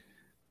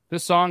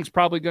this song's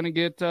probably going to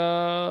get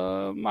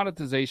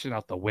monetization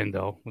out the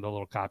window with a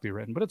little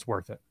copywritten, but it's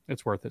worth it.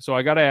 It's worth it. So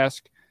I got to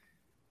ask,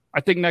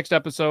 I think next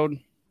episode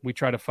we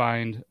try to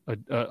find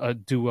a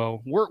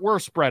duo. We're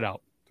spread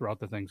out throughout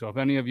the thing. So if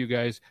any of you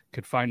guys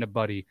could find a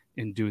buddy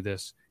and do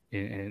this,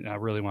 and I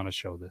really want to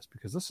show this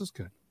because this is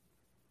good.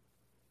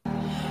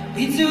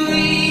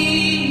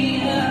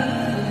 Between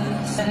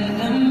us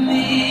and a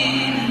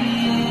million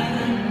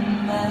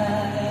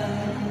miles.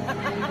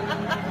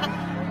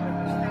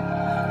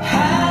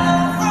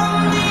 How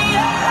from the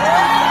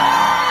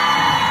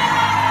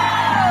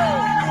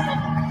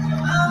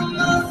I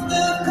must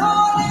have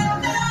called it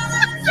down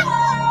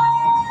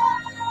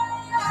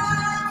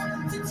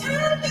to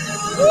tell you.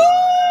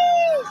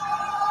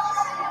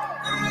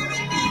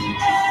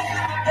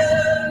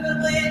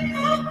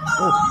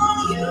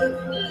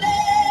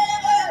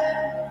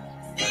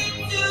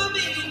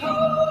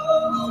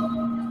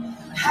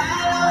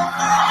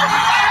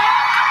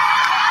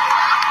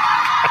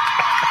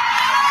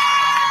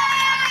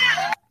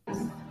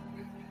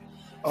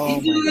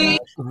 Oh my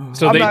gosh.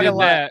 So I'm they not did gonna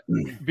lie. that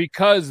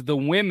because the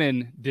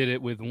women did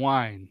it with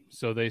wine.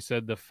 So they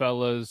said the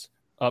fellas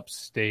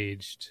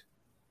upstaged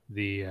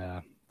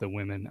the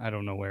women. I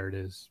don't know where it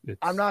is.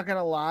 I'm not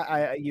gonna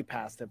lie. You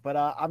passed it, but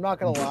I'm not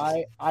gonna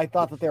lie. I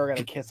thought that they were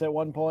gonna kiss at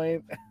one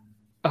point.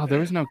 Oh, there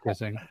was no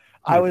kissing.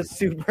 I was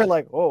super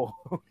like, oh.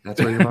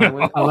 That's where your mind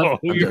went. Oh,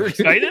 you were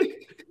excited?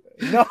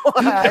 No,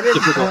 I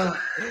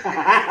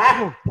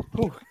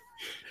didn't.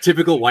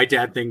 Typical white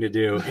dad thing to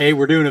do. Hey,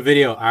 we're doing a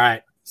video. All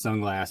right,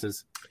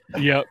 sunglasses.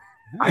 Yep.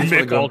 I just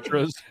wanna Mick go-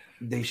 Ultras.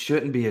 They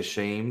shouldn't be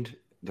ashamed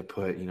to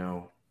put,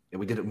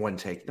 we did it one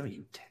take. No,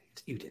 you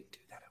didn't. You didn't do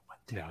that at one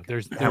take. No,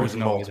 there That was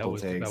no multiple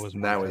that takes. was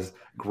and that one was take.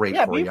 great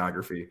Yeah,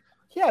 choreography.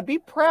 Yeah, be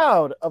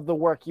proud of the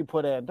work you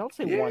put in. Don't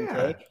say one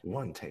Yeah, take.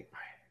 one take.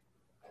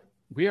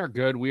 We are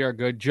good. We are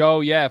good.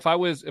 Joe, yeah, if I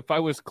was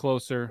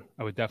closer,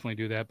 I would definitely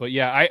do that. But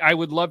yeah, I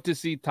would love to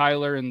see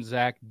Tyler and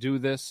Zach do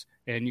this.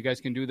 And you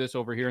guys can do this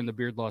over here in the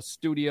Beard Law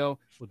studio.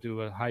 We'll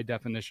do a high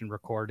definition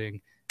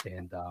recording.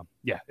 And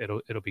yeah,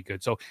 it'll be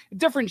good. So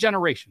different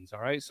generations, all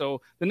right?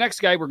 So the next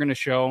guy we're gonna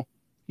show,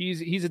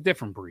 he's a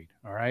different breed,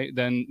 all right,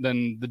 than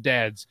the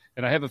dads.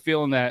 And I have a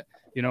feeling that,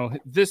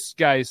 this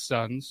guy's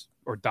sons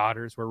or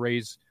daughters were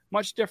raised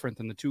much different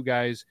than the two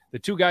guys,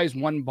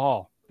 one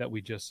ball that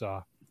we just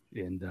saw.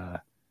 And I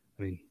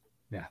mean,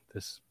 yeah,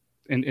 this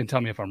and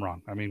tell me if I'm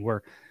wrong. I mean, we're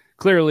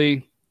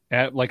clearly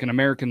at like an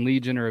American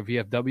Legion or a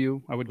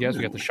VFW, I would guess.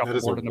 We got the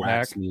shuffleboard in the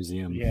back.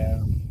 Museum.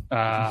 Yeah.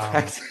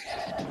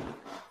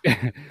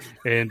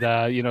 And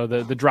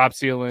the drop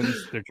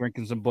ceilings, they're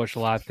drinking some Busch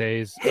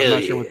lattes. I'm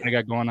not sure what they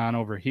got going on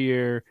over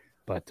here,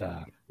 but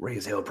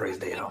Raise hell, praise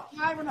Dale.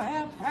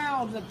 5.5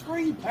 pounds and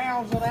 3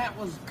 pounds of that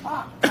was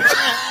cock.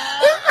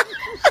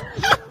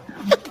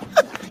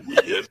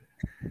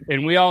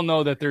 and we all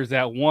know that there's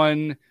that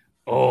one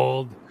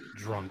old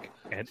drunk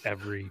at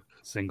every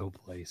single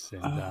place.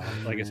 And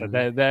like I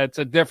said, that's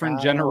a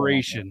different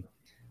generation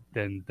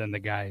than the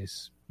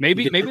guys.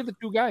 Maybe the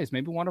two guys,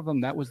 maybe one of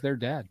them, that was their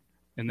dad.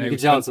 And they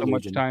spent so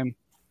much time,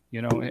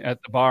 at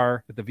the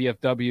bar, at the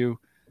VFW,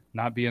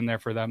 not being there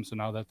for them. So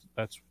now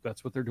that's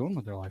what they're doing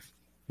with their life.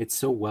 It's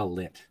so well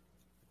lit.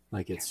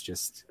 Like it's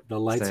just the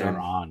lights Same. are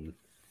on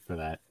for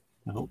that.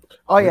 I hope.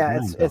 Oh yeah,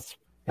 it's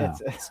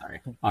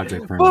Sorry.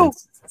 Object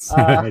permanence.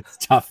 It's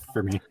tough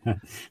for me.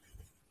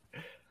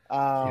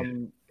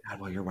 God,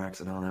 while you're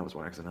waxing on, I was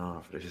waxing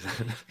off.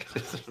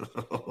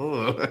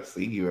 Oh, I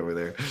see you over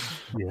there.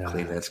 Yeah.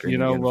 Clean that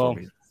screen again for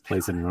me.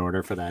 Placing an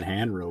order for that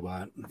hand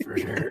robot for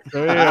sure.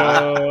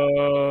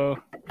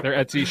 Their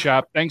Etsy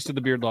shop, thanks to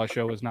the Beard Law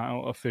Show, is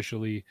now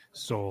officially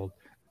sold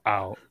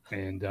out.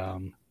 And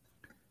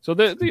so I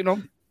don't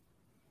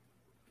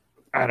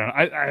know.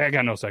 I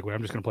got no segue.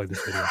 I'm just gonna play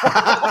this video.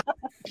 Oh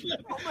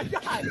my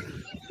god!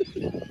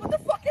 What the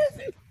fuck is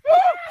it?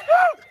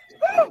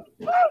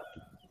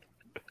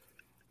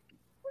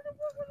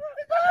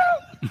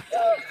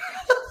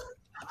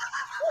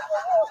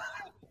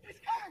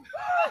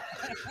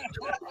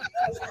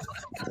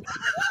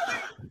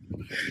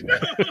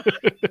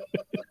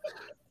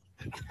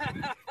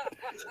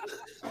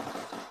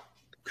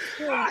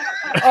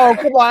 Oh,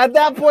 come on. At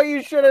that point,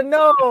 you should have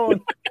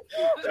known.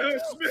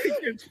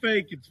 It's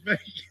fake.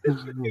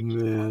 Oh,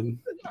 man.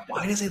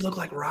 Why does he look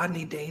like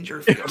Rodney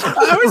Dangerfield?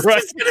 I was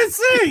just going to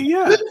say,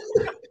 yeah.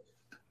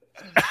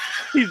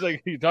 He's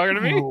like, are you talking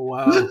to me? Oh,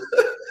 wow.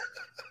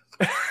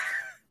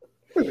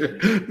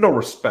 No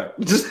respect.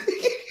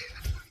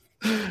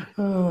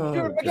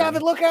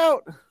 Gavin, look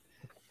out.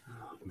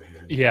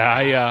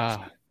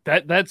 Yeah,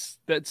 that's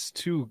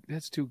too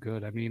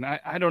good. I mean,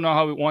 I don't know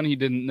how he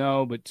didn't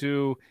know, but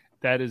two,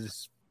 he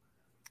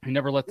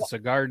never let the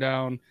cigar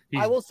down.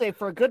 I will say,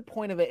 for a good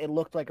point of it, it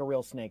looked like a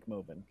real snake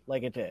moving,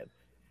 like it did.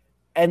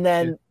 And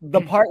then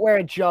the part where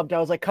it jumped, I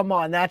was like, come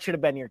on, that should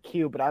have been your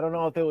cue. But I don't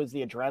know if it was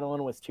the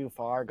adrenaline was too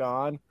far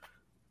gone.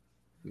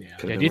 Yeah.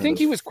 Do you think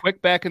he was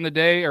quick back in the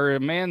day, or a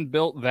man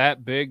built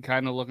that big,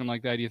 kind of looking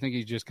like that? Do you think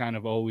he's just kind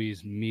of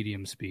always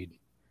medium speed?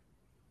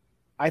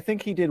 I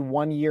think he did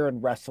 1 year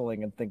in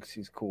wrestling and thinks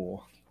he's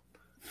cool.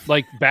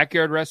 Like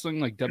backyard wrestling,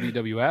 like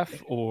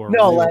WWF, or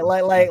no, like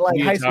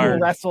high school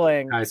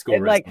wrestling. High school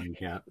and wrestling,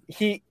 yeah.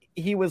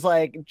 He was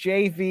like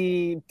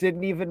JV,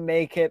 didn't even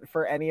make it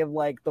for any of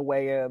like the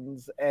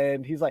weigh-ins,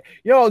 and he's like,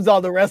 I was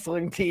on the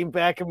wrestling team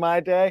back in my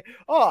day.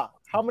 Oh,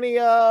 how many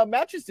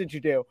matches did you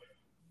do?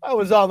 I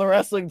was on the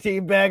wrestling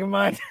team back in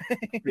my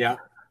day. Yeah.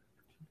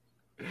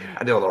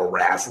 I did a little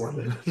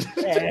wrestling.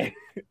 Hey.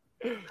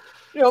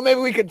 Maybe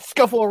we could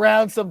scuffle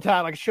around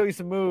sometime. I could show you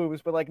some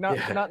moves, but like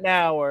not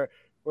now or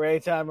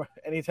anytime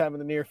in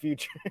the near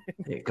future.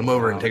 Hey, come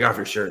over and take off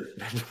your shirt.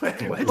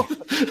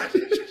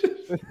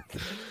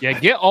 Yeah,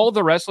 get all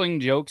the wrestling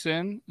jokes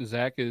in.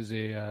 Zach is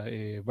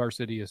a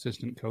varsity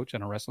assistant coach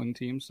on a wrestling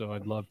team, so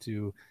I'd love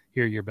to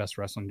hear your best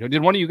wrestling joke.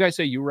 Did one of you guys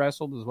say you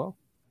wrestled as well?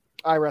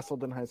 I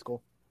wrestled in high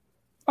school.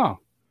 Oh.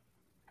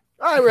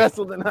 I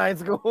wrestled in high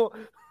school.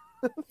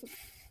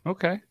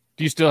 Okay.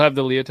 Do you still have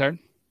the leotard?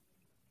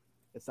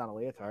 It's not a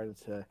leotard.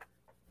 It's a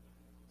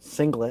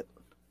singlet.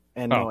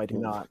 And no, I do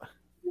not.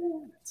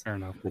 Fair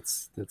enough.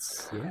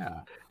 That's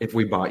yeah. If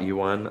we bought you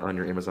one on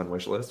your Amazon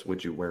wish list,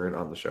 would you wear it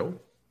on the show?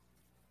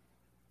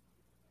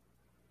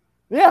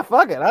 Yeah,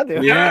 fuck it. I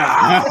do.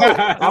 Yeah.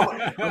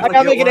 I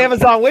gotta make an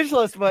Amazon wish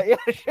list, but yeah,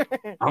 sure.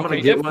 I'm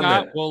gonna get one.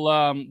 Not,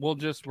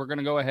 we're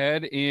gonna go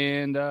ahead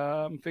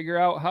and figure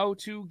out how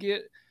to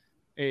get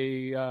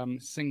a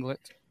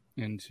singlet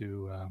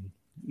into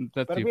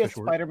that's better the be a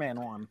official Spider-Man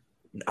one.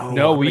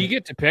 No, we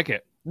get to pick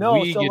it.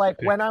 No, so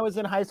like when I was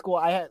in high school,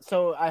 I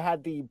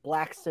had the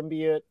black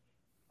symbiote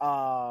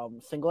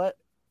singlet.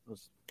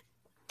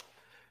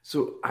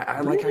 So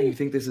I like how you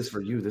think this is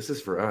for you. This is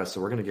for us.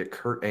 So we're gonna get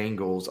Kurt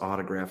Angle's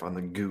autograph on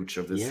the gooch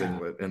of this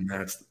singlet, and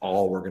that's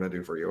all we're gonna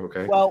do for you.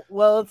 Okay. Well,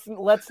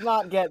 let's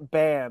not get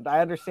banned.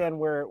 I understand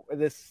where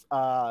this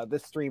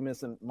stream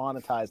isn't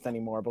monetized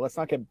anymore, but let's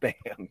not get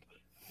banned.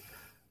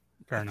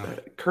 Fair enough.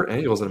 Kurt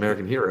Angle's an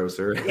American hero,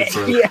 sir.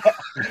 Yeah,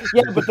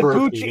 but the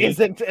gooch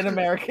isn't an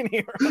American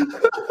hero.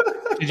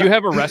 Did you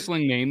have a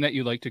wrestling name that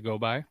you like to go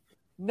by?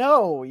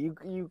 No,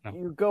 you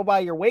go by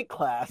your weight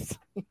class.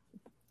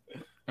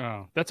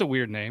 Oh, that's a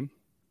weird name.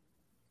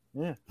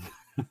 Yeah.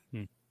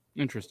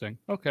 Interesting.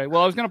 Okay.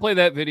 Well, I was going to play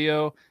that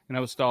video, and I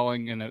was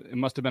stalling, and it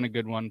must have been a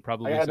good one,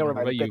 probably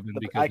by you,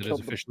 because it is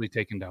officially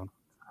taken down.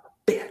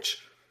 Bitch.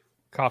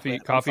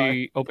 Coffee.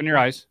 Open your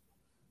eyes.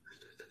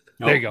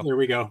 Oh, there you go. There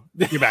we go.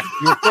 You're back.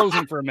 You were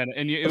frozen for a minute,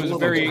 and it was a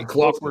very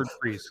awkward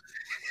freeze.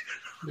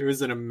 It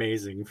was an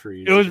amazing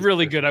freeze. It was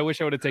really good. I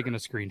wish I would have taken a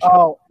screenshot.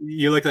 Oh,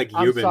 you look like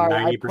you've been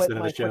 90%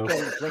 of the show.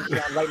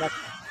 Right next.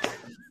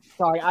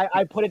 Sorry,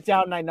 I put it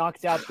down and I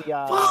knocked out the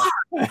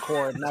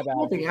cord. My bad.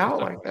 Nothing out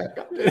like that.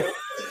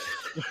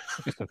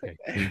 It's okay.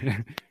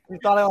 You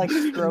thought I like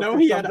stroked? No,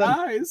 he had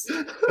eyes.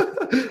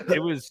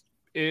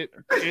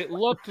 It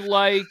looked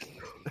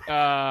like.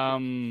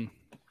 Oh,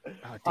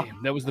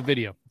 damn, that was the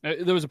video.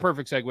 There was a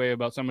perfect segue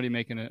about somebody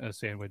making a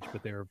sandwich,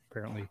 but they were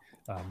apparently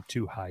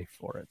too high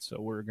for it.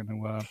 So we're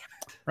not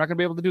gonna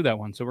be able to do that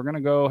one. So we're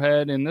gonna go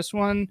ahead, and this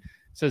one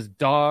says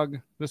dog.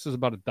 This is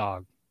about a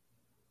dog.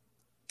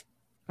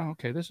 Oh,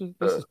 okay, this is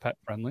pet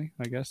friendly.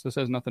 I guess this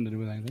has nothing to do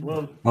with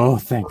anything. Oh,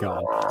 thank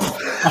God.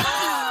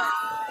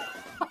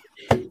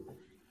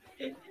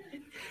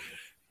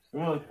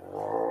 Come on.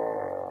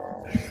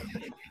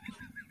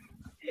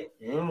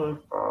 Come on.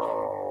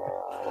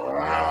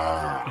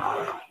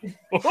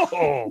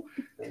 Oh.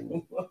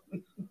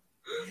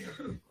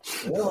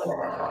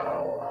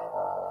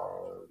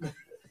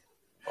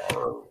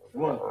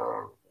 Come on.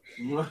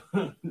 Come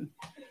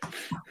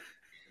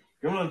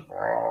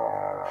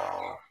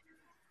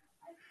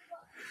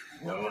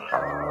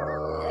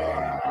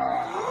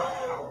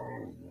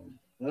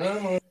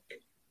on.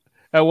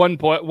 At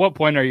what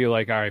point are you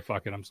like, all right,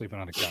 fuck it, I'm sleeping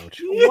on the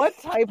couch? What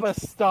type of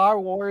Star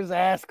Wars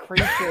ass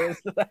creature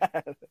is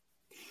that?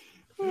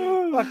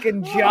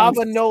 Fucking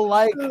Jabba no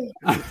like.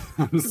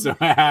 I'm so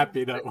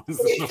happy that was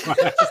the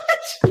last.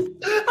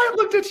 I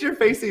looked at your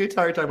face the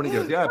entire time when he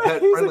goes, "Yeah,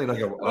 pet friendly," and I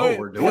go, "Oh,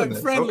 we're doing this."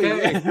 Friendly.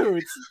 Okay. Oh,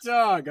 it's a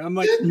dog. I'm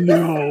like,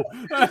 no.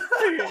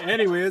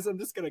 Anyways, I'm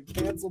just gonna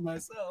cancel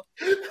myself.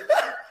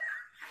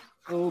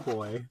 Oh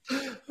boy.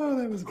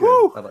 Oh, that was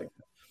good. I like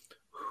that.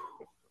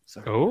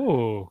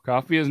 Oh,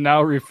 coffee is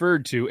now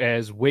referred to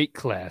as weight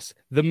class,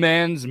 the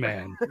man's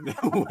man.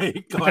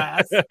 Weight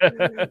class.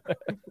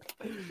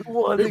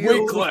 What Big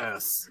weight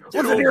class.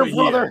 What's in here,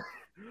 brother?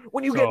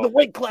 When you get in the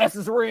weight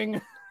classes ring.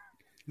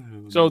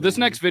 So this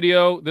next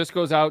video, this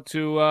goes out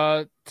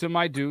to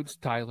my dudes,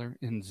 Tyler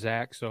and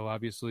Zach. So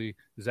obviously,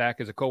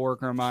 Zach is a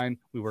coworker of mine.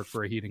 We work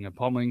for a heating and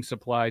plumbing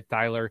supply.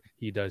 Tyler,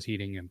 he does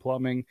heating and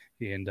plumbing,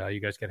 and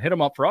you guys can hit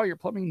him up for all your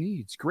plumbing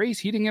needs. Grace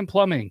Heating and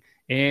Plumbing.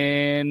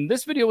 And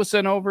this video was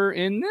sent over,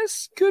 and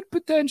this could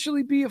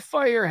potentially be a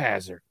fire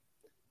hazard.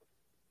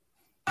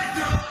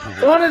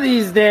 One of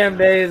these damn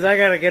days, I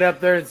gotta get up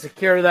there and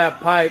secure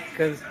that pipe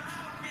because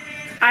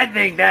I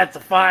think that's a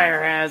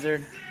fire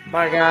hazard.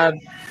 My God.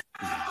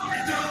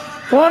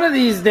 One of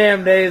these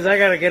damn days, I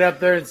gotta get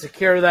up there and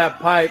secure that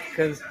pipe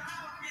because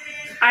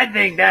I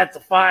think that's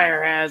a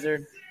fire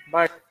hazard.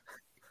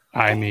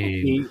 I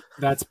mean,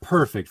 that's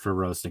perfect for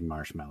roasting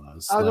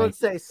marshmallows. I was going to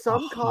say,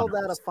 some call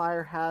that a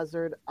fire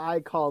hazard. I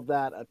call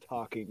that a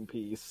talking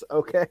piece.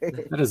 Okay,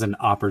 that is an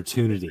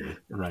opportunity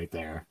right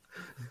there.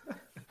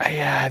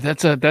 Yeah,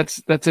 that's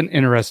an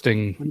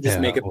interesting. Just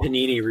make a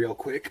panini real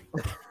quick.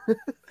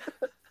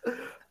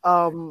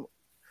 I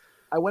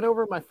went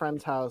over to my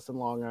friend's house in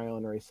Long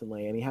Island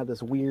recently, and he had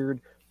this weird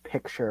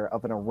picture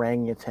of an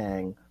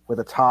orangutan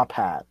with a top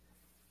hat.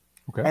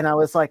 Okay, and I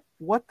was like,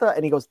 "What the?"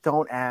 And he goes,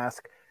 "Don't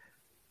ask."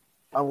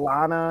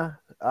 Alana,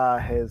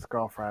 his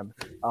girlfriend,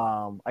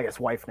 I guess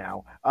wife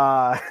now.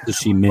 Does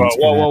she mint?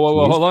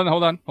 Whoa!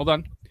 Hold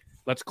on.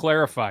 Let's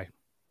clarify.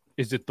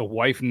 Is it the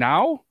wife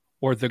now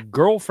or the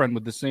girlfriend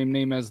with the same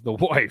name as the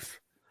wife?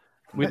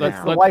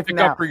 Let's pick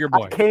up for your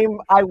boy.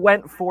 I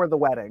went for the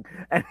wedding,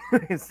 and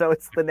so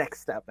it's the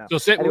next step now.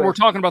 So we're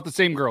talking about the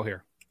same girl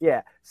here.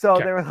 Yeah. So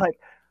they were like,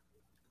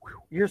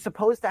 "You're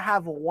supposed to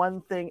have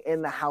one thing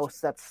in the house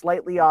that's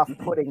slightly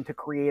off-putting to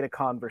create a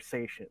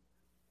conversation."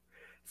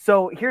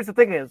 So here's the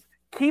thing: is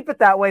keep it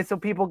that way so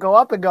people go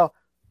up and go,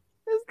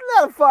 "Isn't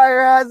that a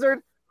fire hazard?"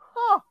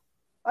 Huh?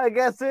 I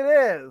guess it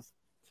is.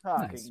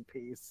 Talking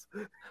piece.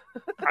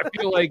 I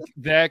feel like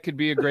that could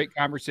be a great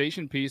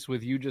conversation piece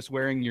with you just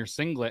wearing your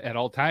singlet at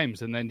all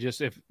times, and then just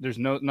if there's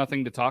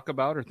nothing to talk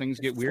about or things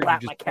get weird,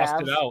 you just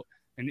bust it out.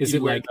 And is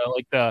it like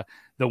the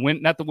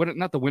wind, not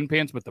the wind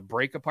pants, but the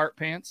break apart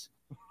pants?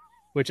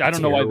 Which I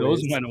don't know why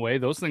those went away.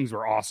 Those things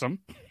were awesome.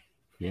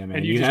 Yeah, man.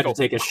 And you had to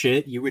take a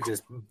shit, you would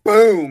just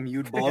boom,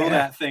 you'd blow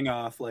that thing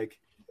off like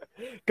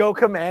go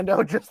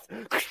commando. Just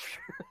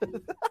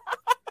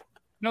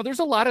no. There's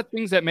a lot of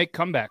things that make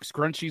comebacks.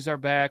 Scrunchies are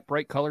back.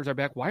 Bright colors are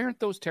back. Why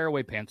aren't those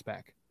tearaway pants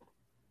back?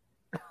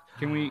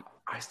 Can we?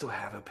 I still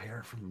have a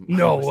pair from.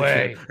 No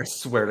way! I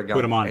swear to God.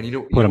 Put them on. And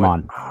you put them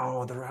on.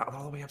 Oh, they're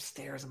all the way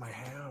upstairs in my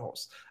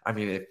house. I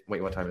mean,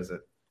 wait, what time is it?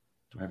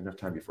 Do I have enough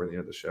time before the end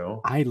of the show?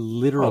 I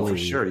literally, for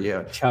sure,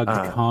 yeah, chugged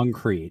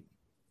concrete.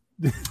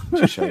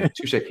 Touche.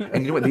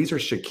 And you know what? These are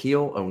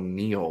Shaquille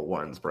O'Neal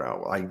ones,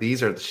 bro. Like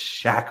these are the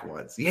Shaq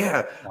ones.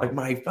 Yeah. Like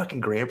my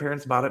fucking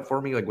grandparents bought it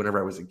for me, like whenever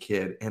I was a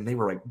kid, and they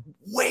were like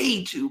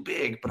way too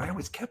big, but I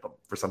always kept them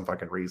for some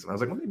fucking reason. I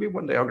was like, well, maybe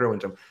one day I'll grow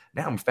into them.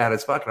 Now I'm fat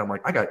as fuck, and I'm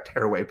like, I got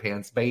tearaway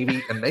pants,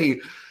 baby, and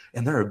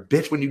they're a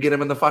bitch when you get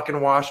them in the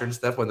fucking washer and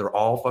stuff when they're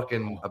all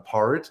fucking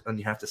apart, and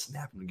you have to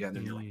snap them together.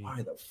 And you're like,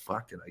 why the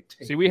fuck did I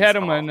take? See, we had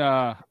them in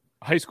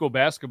high school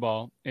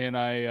basketball, and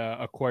I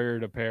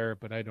acquired a pair,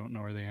 but I don't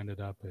know where they ended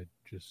up. It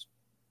just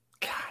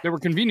they were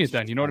convenient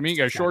then. You know what I mean?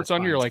 You got shorts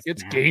on, you're like,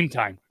 it's game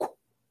time.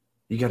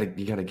 You gotta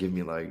give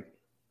me like,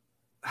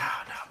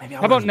 oh, no, maybe.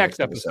 How about next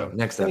episode?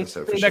 Next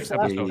episode.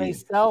 They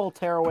sell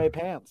tearaway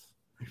pants.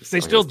 They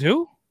still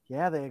do?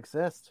 Yeah, they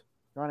exist.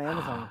 They're on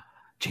Amazon.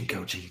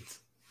 Jinko jeans.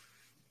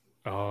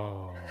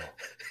 Oh,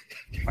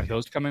 are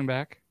those coming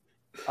back?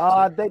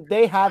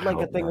 They had like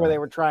a thing where they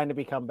were trying to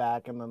become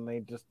back, and then they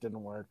just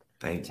didn't work.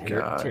 Thank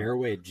God.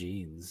 Tearaway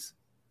jeans.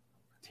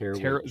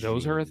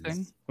 Those are a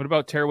thing. What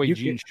about tearaway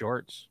jean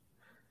shorts?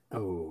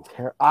 Oh,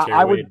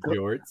 I would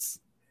shorts.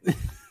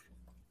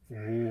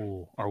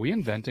 Ooh, are we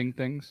inventing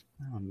things?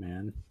 Oh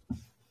man.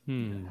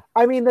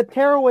 I mean, the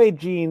tearaway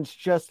jeans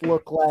just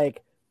look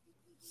like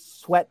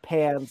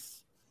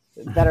sweatpants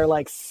that are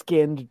like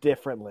skinned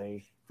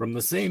differently. From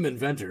the same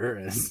inventor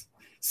as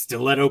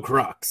Stiletto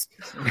Crocs.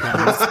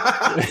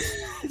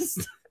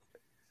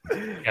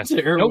 Yes.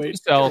 Note to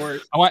self,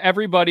 I want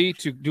everybody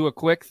to do a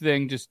quick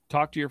thing. Just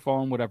talk to your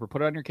phone, whatever.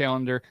 Put it on your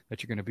calendar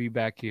that you're going to be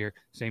back here,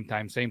 same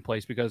time, same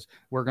place, because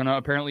we're going to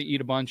apparently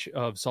eat a bunch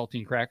of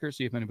saltine crackers.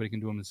 See if anybody can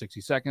do them in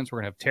 60 seconds. We're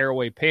going to have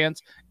tearaway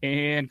pants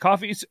and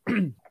coffees.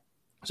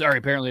 Sorry,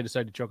 apparently I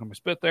decided to choke on my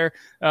spit there.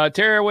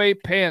 Tearaway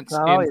pants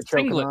and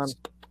singlets.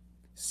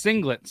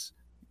 Singlets.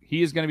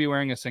 He is going to be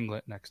wearing a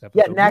singlet next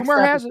episode. Yeah, next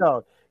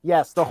episode.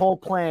 Yes, the whole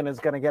plan is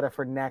going to get it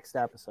for next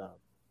episode.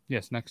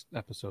 Yes, next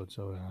episode.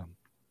 So,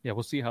 yeah,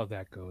 we'll see how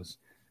that goes.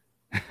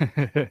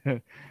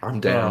 I'm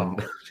down.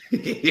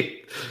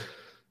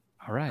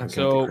 All right. I've got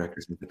so the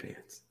crackers in the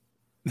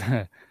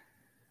pants.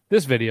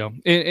 This video,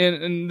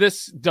 and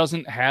this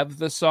doesn't have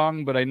the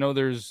song, but I know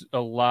there's a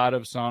lot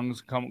of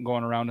songs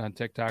going around on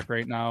TikTok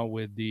right now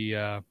with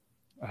the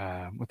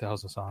what the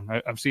hell's the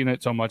song? I've seen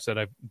it so much that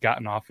I've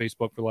gotten off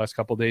Facebook for the last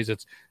couple of days.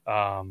 It's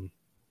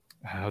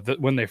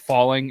when they're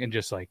falling and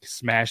just like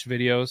smash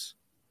videos.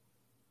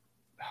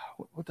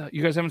 What the?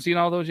 You guys haven't seen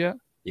all those yet?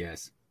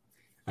 Yes,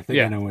 I think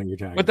I know what you're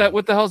talking about.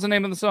 What the hell's the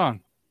name of the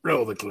song?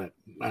 Roll the clip.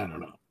 I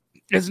don't know.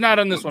 It's not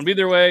on this one.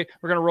 Either way,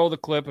 we're gonna roll the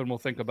clip and we'll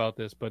think about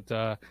this. But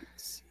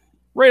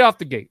right off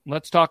the gate,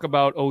 let's talk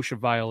about OSHA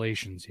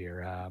violations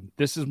here.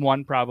 This is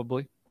one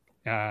probably.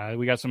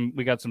 We got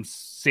some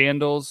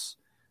sandals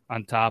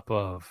on top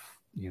of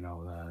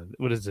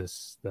what is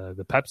this?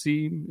 The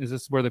Pepsi? Is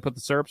this where they put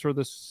the syrups for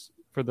the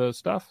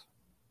stuff?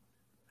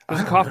 Is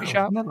this a coffee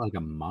shop? Isn't that like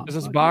a is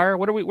this bar?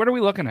 What are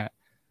we looking at?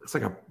 It's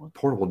like a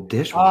portable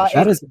dishwasher.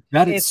 That is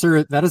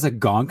a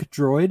gonk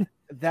droid.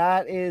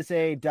 That is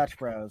a Dutch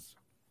Bros.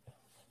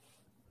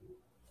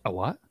 A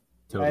what?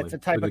 Totally. It's a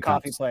type of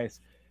coffee place.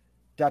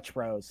 Dutch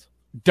Bros.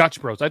 Dutch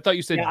Bros. I thought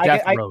you said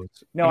Death Bros.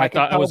 No, I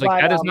thought I was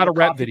like, that is not a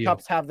rap video.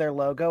 Cups have their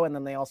logo, and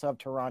then they also have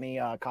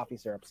Tarani coffee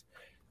syrups.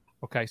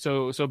 Okay,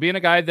 so being a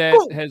guy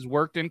that has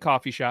worked in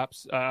coffee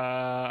shops,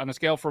 on a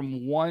scale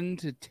from 1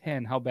 to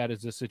 10, how bad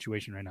is this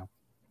situation right now?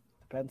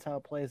 Depends how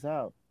it plays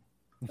out.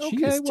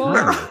 Okay,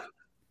 well,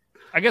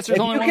 I guess there's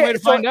only one way to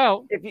find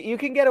out. If you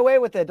can get away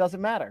with it, it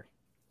doesn't matter.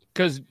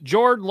 Because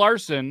Jord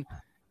Larson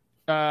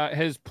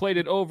has played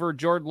it over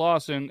Jord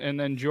Lawson, and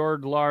then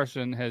Jord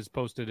Larson has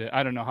posted it.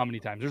 I don't know how many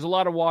times. There's a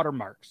lot of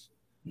watermarks.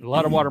 A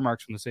lot of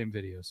watermarks from the same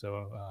video,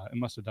 so it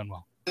must have done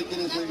well.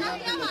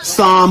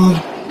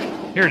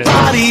 Here it is.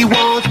 Somebody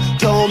once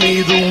told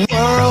me the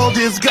world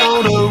is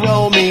gonna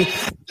roll me.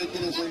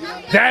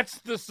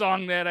 That's the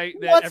song that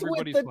What's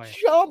everybody's with the playing.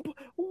 jump?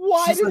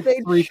 Why She's did like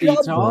they 3 feet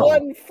jump tall.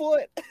 1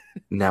 foot?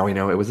 Now we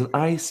know it was an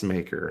ice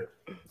maker.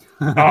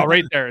 Oh,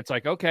 right there. It's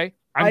like, okay,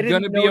 I'm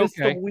going to be notice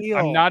okay. the wheel.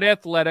 I'm not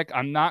athletic.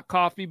 I'm not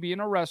coffee being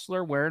a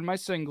wrestler wearing my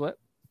singlet.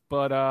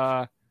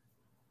 But,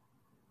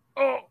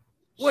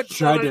 let's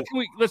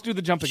do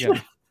the jump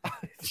again.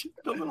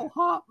 The little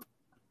hop.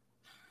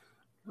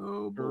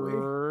 Oh,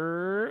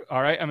 boy.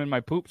 All right, I'm in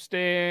my poop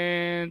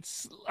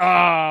stance.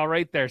 Ah,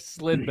 right there.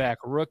 Slid back.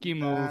 Rookie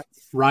move.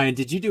 Ryan,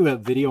 did you do a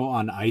video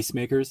on ice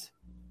makers?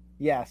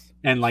 Yes.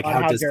 And like On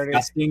how dirty.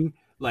 disgusting.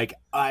 Like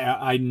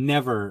I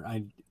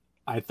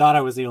thought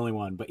I was the only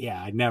one, but yeah,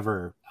 I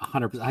never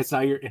 100%. I saw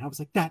your, and I was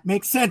like, that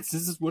makes sense.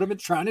 This is what I've been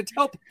trying to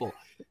tell people.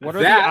 What are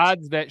the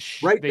odds that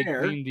right they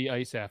there cleaned the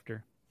ice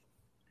after?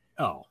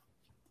 Oh,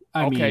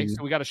 I mean, mean,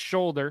 so we got a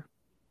shoulder.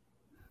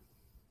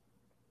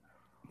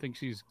 I think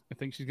she's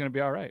going to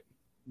be all right.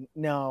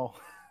 No.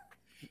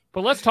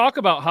 But let's talk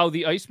about how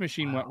the ice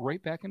machine went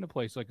right back into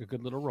place like a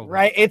good little robot.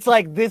 Right? It's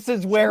like, this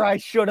is where I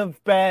should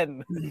have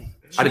been.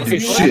 I didn't do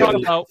Let's shit. talk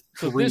about,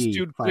 so this 3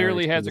 dude fire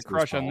clearly has a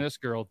extinguishers crush on fall. this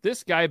girl.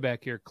 This guy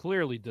back here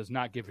clearly does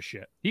not give a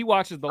shit. He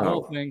watches the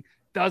whole thing,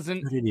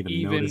 doesn't I didn't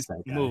even notice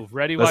that guy. move.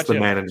 Ready? That's Watch the it.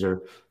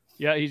 manager.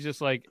 Yeah, he's just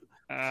like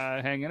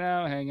hanging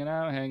out.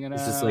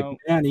 It's just like,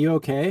 man, are you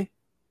okay?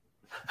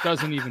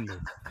 Doesn't even move.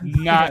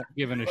 Not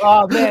giving a shit.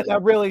 Oh, man,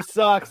 that really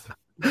sucks.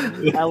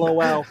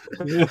 LOL.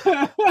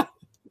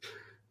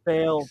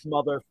 Fail,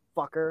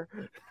 motherfucker.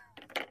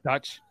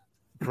 Dutch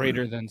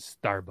greater than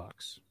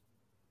Starbucks.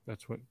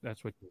 That's what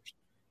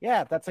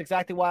Yeah, that's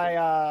exactly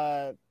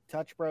why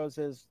Touch Bros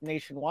is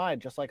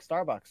nationwide, just like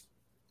Starbucks.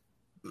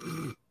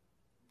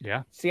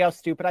 Yeah. See how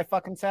stupid I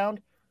fucking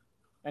sound?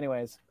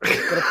 Anyways,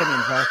 good opinion,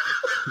 Joe.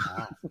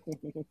 Wow.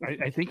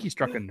 I think he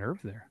struck a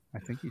nerve there.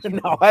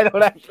 No, I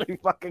don't actually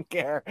fucking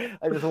care.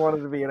 I just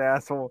wanted to be an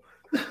asshole.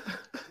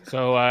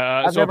 So,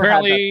 I've so never had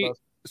apparently, that,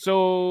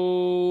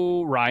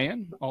 so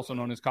Ryan, also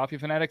known as Coffee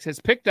Fanatics, has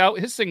picked out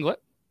his singlet,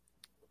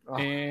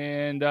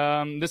 and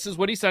this is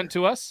what he sent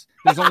to us.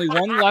 There's only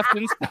one left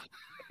in stock.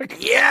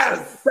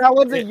 Yes, that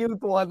one's a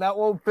youth one. That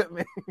won't fit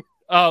me.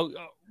 Oh,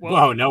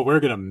 Whoa, no,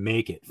 we're gonna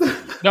make it.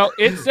 No,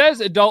 it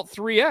says adult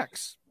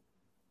 3X.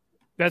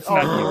 That's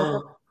not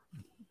you.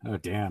 Oh,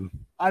 damn.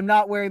 I'm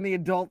not wearing the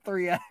adult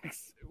 3X.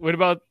 What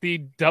about the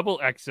double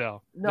XL?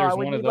 No, There's I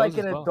would one of need those like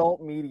as an well.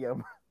 adult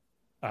medium.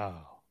 Oh,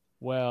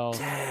 well,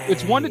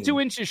 it's 1 to 2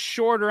 inches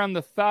shorter on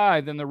the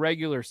thigh than the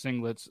regular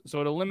singlets,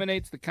 so it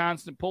eliminates the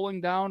constant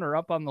pulling down or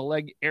up on the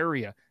leg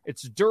area.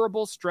 It's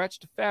durable,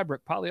 stretched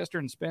fabric, polyester,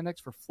 and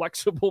spandex for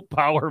flexible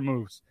power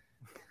moves.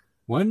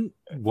 1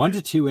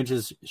 to 2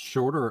 inches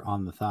shorter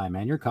on the thigh,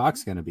 man. Your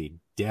cock's gonna be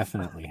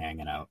definitely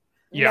hanging out.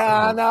 Yeah,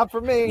 nah, not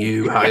for me.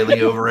 You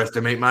highly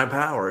overestimate my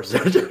powers.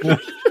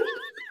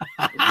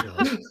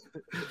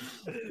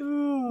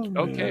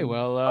 Okay,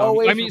 well,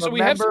 Always I mean, so we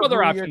have some remember other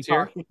who you're options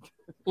here. talking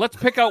Let's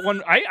pick out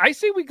one. I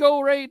say we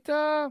go right.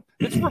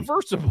 It's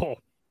reversible.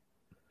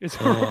 It's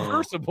a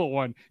reversible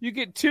one. You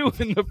get 2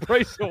 in the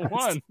price of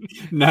 1.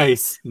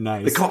 Nice.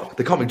 They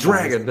call me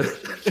Dragon.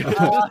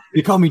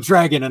 You call me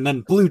Dragon, and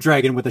then Blue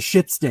Dragon with a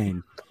shit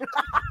stain.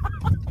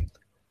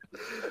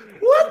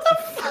 What the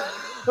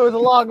fuck? There was a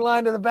long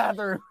line to the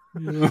bathroom.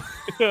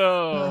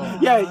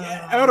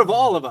 Yeah, out of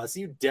all of us,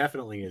 you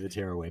definitely need to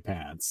tear away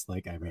pants.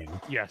 Like, I mean,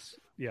 yes,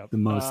 yeah,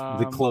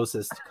 the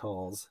closest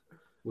calls.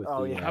 With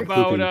Oh, the, yeah. How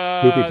about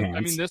poopy pants.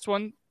 I mean,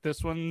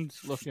 this one's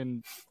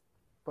looking.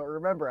 But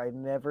remember, I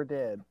never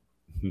did.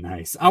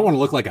 Nice. I want to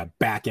look like a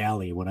back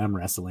alley when I'm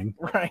wrestling.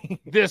 Right.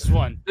 This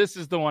one. This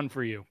is the one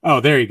for you.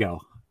 Oh, there you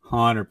go.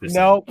 100%.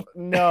 Nope.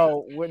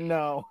 No.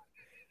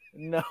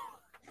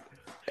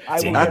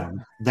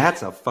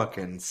 That's a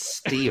fucking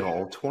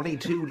steal.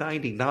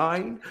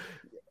 $22.99.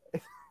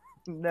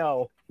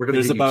 No. We're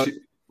gonna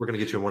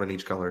get you one in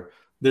each color.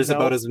 There's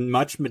about as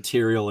much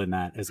material in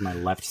that as my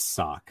left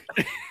sock.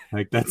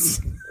 Like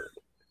that's.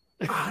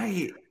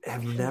 I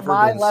have never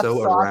My been left so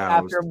sock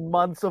aroused. after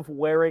months of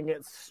wearing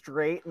it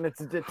straight, and it's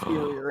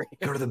deteriorating.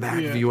 Go to the back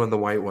view on the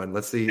white one.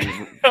 Let's see.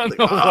 On the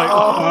white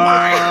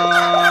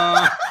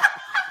my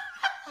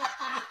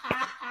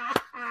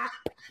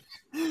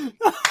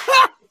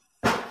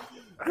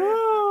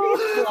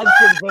He's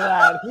clenching for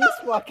that. He's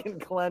fucking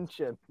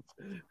clenching.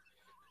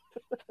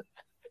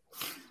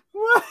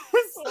 What?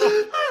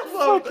 I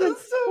love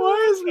this so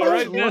much. All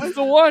right, that's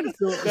the one.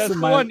 That's the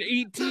one.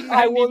 $18.99.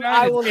 I will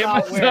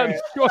not wear Amazon's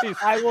it. choice.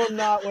 I will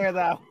not wear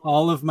that.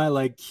 All of my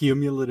like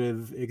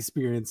cumulative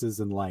experiences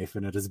in life,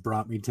 and it has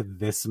brought me to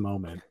this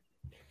moment.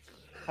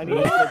 I need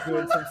to start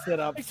doing some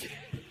sit-ups.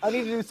 I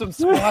need to do some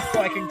squats so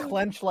I can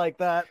clench like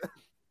that.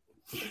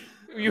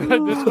 You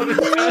had this one.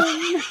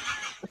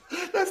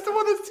 That's the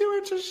one that's 2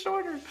 inches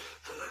shorter.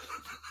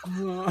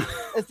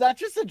 Is that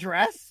just a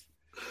dress?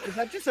 Is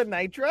that just a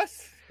night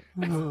dress?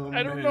 I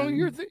don't know.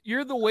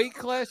 You're the weight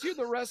class. You're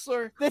the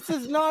wrestler. This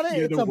is not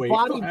it. It's a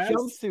body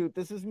jumpsuit.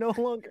 This is no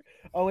longer.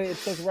 Oh wait, it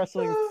says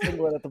wrestling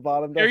singlet at the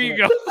bottom. There you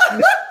go.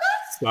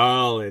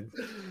 Solid.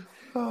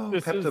 Oh,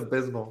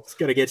 Pepto-Bismol. It's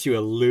gonna get you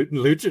a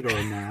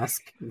luchador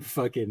mask. And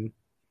fucking.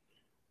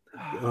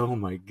 Oh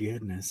my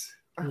goodness!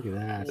 Look at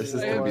that. This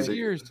is I have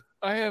tears.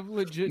 I have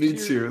legit. Me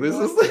tears. too. This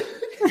is.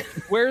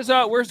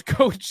 Where's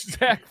Coach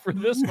Zach for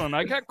this one?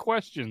 I got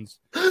questions.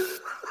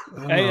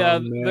 Hey,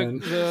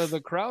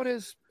 the crowd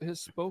has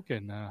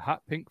spoken.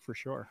 Hot pink for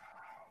sure.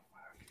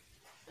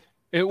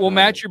 It will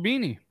match your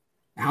beanie.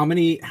 How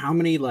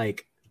many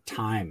like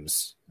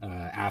times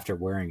after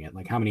wearing it?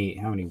 Like how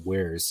many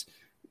wears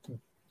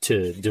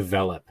to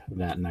develop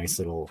that nice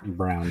little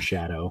brown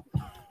shadow?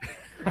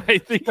 I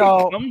think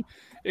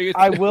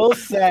I will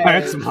say I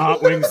had some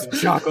hot wings and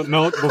chocolate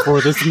milk before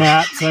this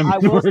match. I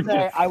will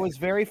say I was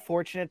very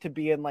fortunate to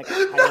be in like a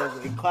higher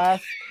weight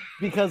class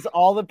because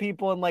all the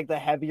people in like the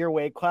heavier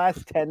weight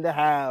class tend to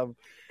have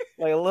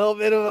like a little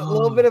bit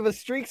of a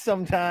streak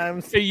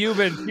sometimes. Hey,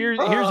 Euban, here's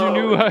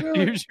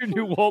your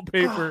new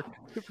wallpaper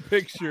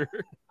picture.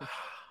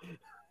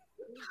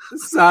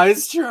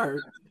 Size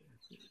chart.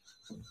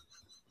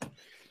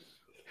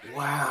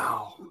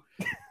 Wow.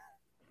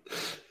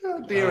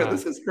 God damn it!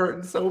 This is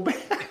hurting so bad.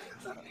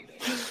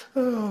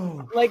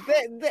 Like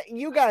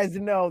you guys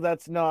know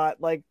that's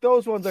not like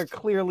those ones are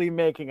clearly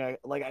making a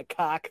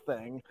cock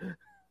thing.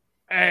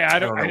 Hey, I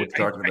don't know what you're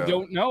talking about. I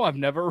don't know. I've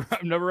never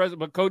read it,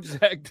 but Coach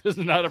Zach does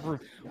not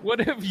approve. What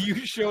if you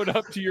showed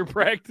up to your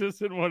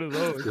practice in one of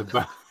those?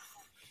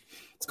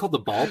 It's called the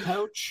ball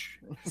pouch.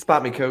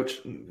 Spot me, Coach.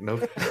 No.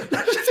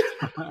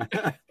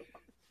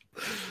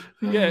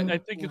 Yeah, I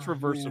think it's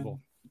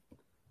reversible.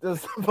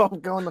 Does the ball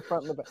go in the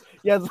front and the back?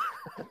 Yes.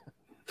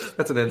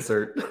 That's an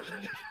insert.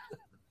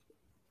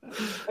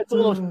 It's a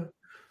little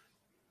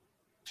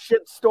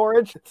shit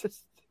storage. It's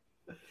just...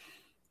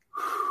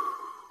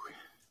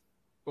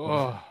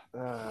 Oh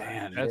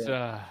man, that's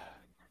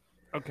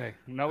okay.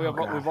 Now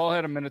we've all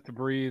had a minute to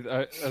breathe.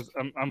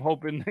 I'm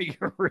hoping that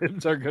your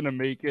ribs are gonna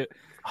make it.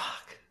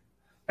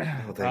 I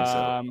don't think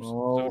so.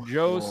 So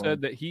Joe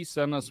said that he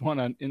sent us one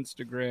on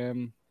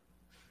Instagram.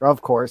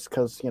 Of course,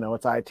 because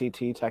it's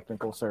ITT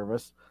technical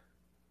service.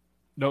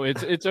 No,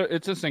 it's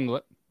a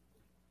singlet.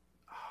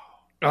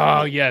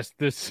 Oh yes,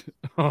 this.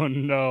 Oh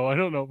no, I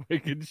don't know if I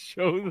can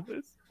show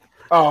this.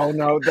 Oh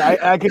no,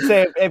 I could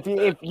say if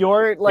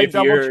you're like if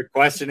you're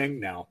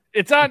questioning, no,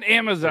 it's on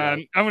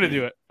Amazon. I'm gonna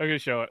do it. I'm gonna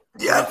show it.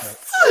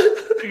 Yes.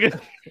 You're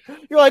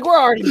like we're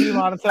already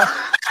demonetized.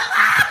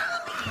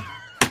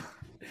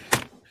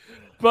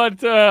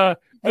 But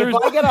if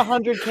I get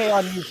 100K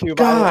on YouTube,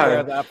 I will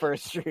wear that for a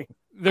stream.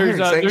 There's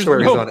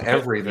on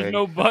everything. There's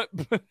no butt.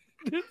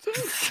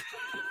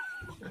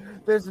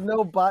 There's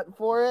no butt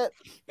for it.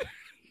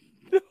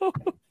 No.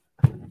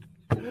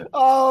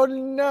 Oh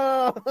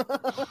no!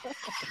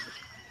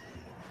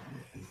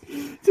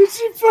 Did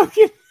she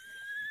fucking?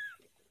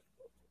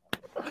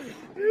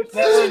 Did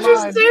Never you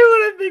just mind. say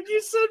what I think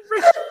you said?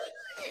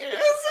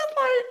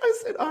 I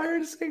said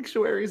iron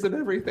sanctuaries and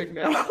everything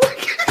now.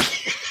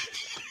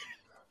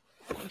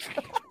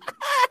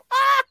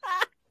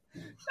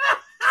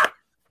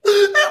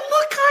 That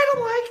looked kind of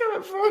like him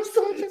at first.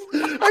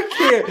 I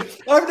can't.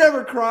 I've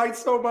never cried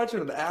so much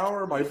in an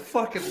hour of my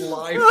fucking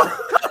life.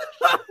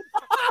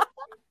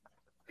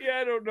 Yeah,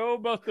 I don't know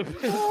about the. You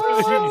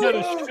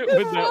gotta shit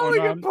with that one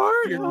on.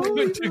 You're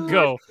good to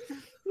go.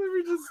 Let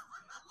me just.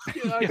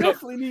 Yeah, I Yep.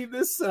 definitely need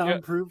this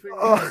soundproofing.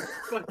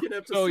 Fucking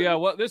episode. So yeah,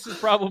 well, this is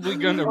probably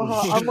gonna.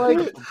 I'm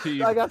ruin like,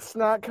 Pete. I got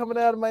snot coming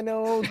out of my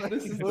nose.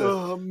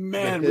 Oh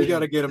man, we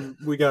gotta get him.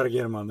 We gotta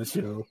get him on the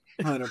show.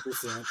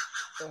 100%.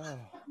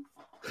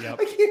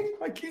 Yep.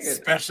 I can't.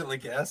 Special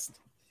guest.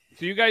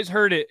 So you guys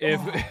heard it.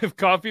 If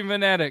Coffee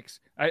Fanatics,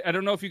 I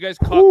don't know if you guys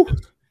caught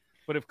this,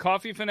 but if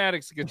Coffee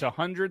Fanatics gets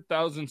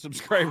 100,000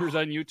 subscribers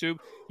on YouTube,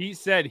 he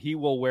said he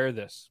will wear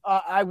this.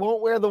 I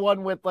won't wear the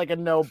one with like a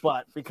no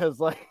butt because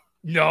like.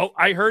 No,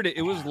 I heard it.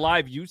 It was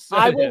live. You said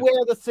I will it.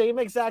 wear the same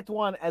exact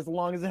one as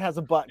long as it has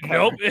a butt cover.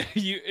 Nope,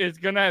 it's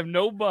gonna have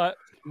no butt.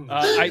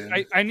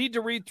 I need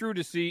to read through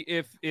to see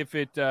if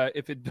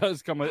it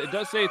does come. It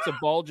does say it's a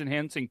bulge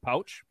enhancing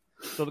pouch,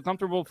 so the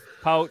comfortable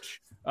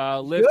pouch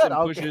lifts Good, and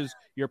okay. pushes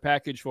your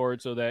package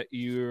forward so that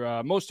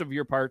your most of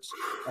your parts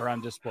are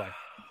on display.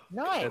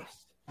 Nice.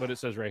 That's what it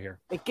says right here.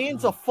 It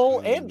gains a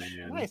full inch.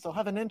 man. Nice. I'll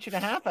have an inch and a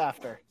half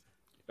after.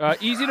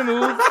 Easy to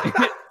move.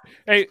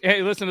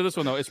 Hey, listen to this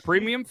one though. It's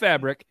premium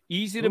fabric,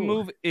 easy to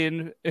move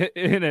in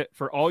it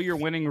for all your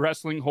winning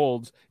wrestling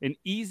holds, and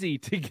easy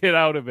to get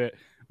out of it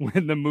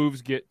when the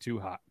moves get too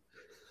hot.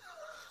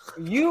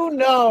 You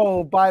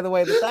know, by the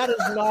way, that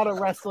is not a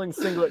wrestling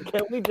singlet.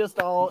 Can't we just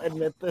all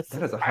admit this?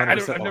 That is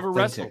 100% I've never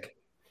wrestled. authentic.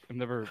 I've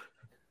never.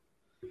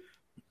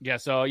 Yeah,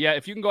 so yeah,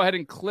 if you can go ahead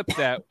and clip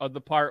that of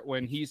the part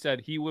when he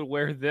said he would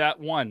wear that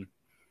one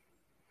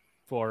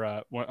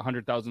for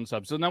 100,000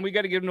 subs. So now we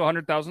got to give him to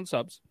 100,000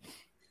 subs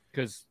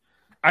because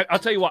I'll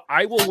tell you what,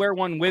 I will wear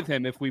one with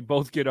him if we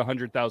both get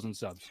 100,000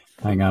 subs.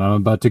 Hang on, I'm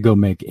about to go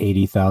make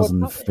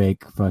 80,000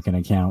 fake fucking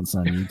accounts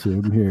on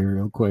YouTube here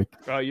real quick.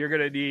 You're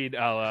gonna need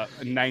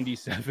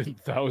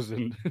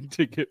 97,000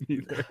 to get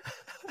me there.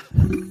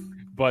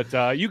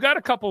 But you got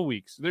a couple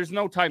weeks. There's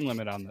no time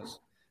limit on this.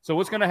 So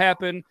what's gonna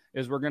happen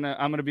is I'm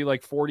gonna be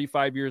like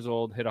 45 years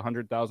old, hit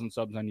 100,000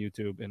 subs on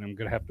YouTube, and I'm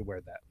gonna have to wear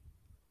that.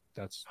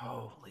 That's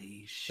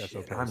holy shit.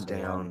 Okay. I'm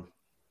down.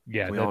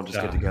 Yeah, we all just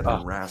get together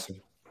and wrestle.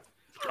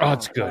 Oh,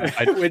 it's good.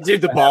 We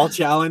did the ball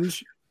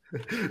challenge.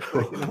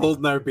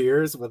 Holding our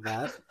beers with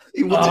that.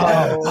 We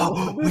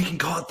can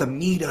call it the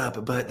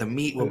meetup, but the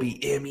meat will be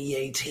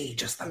MEAT,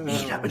 just the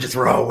meetup, and just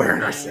we're all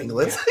wearing our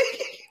singlets.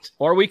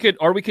 Or we could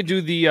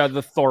do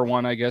the Thor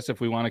one, I guess, if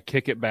we want to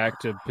kick it back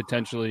to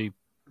potentially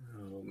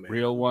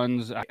real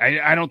ones.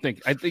 I don't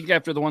think. I think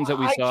after the ones that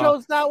we saw, I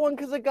chose that one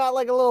because it got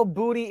like a little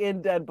booty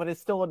indent, but it's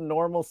still a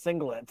normal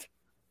singlet.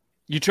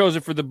 you chose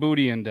it for the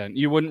booty indent.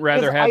 You wouldn't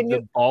rather 'Cause have I knew-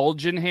 the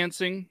bulge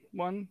enhancing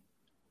one?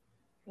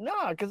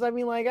 No, because I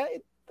mean, like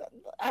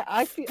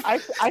I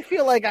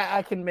feel like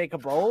I can make a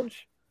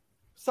bulge.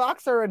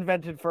 Socks are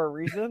invented for a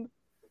reason.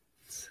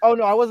 Oh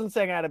no, I wasn't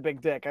saying I had a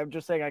big dick. I'm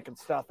just saying I can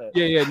stuff it.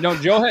 Yeah. No,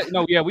 Joe.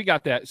 We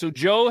got that. So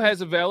Joe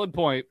has a valid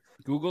point.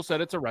 Google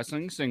said it's a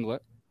wrestling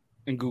singlet,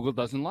 and Google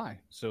doesn't lie.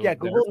 So Yeah,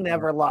 Google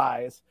never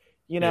lies.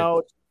 You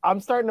know, I'm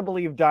starting to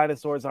believe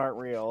dinosaurs aren't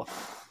real.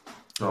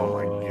 Oh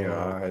my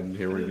god,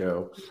 here we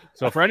go.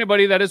 So for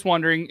anybody that is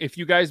wondering, if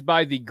you guys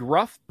buy the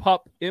Gruff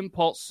Pup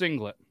Impulse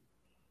singlet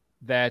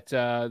that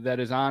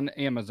is on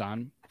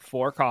Amazon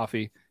for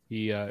coffee,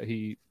 he's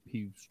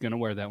gonna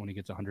wear that when he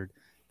gets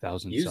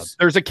 100,000 subs.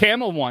 There's a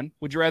camel one.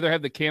 Would you rather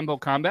have the Camel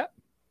Combat?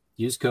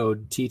 Use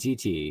code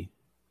TTT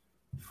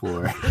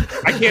for.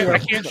 I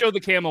can't show the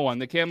camel one.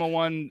 The camel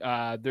one,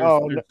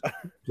 there's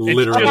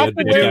literally just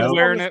the dude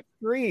wearing it.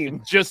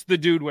 Scream. Just the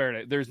dude wearing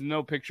it. There's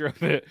no picture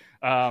of it.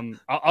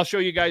 I'll show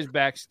you guys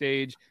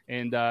backstage.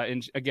 And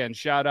again,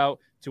 shout out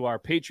to our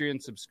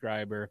Patreon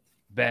subscriber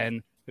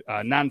Ben,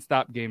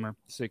 Nonstop Gamer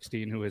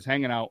 16, who is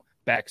hanging out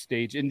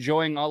backstage,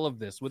 enjoying all of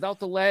this without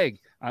the lag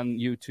on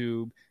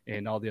YouTube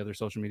and all the other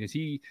social medias.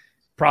 He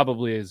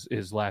probably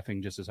is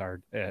laughing just as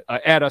hard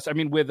at us. I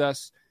mean, with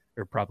us.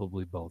 Or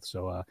probably both.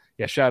 So,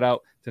 shout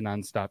out to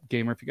Nonstop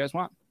Gamer. If you guys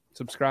want,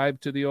 subscribe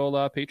to the old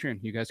Patreon.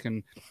 You guys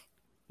can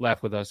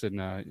laugh with us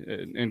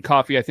and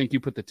coffee. I think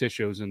you put the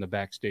tissues in the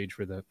backstage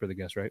for the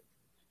guests, right?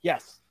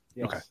 Yes.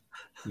 Okay.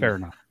 Fair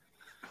enough.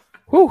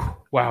 Whew.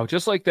 Wow.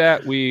 Just like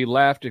that, we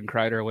laughed and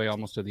cried our way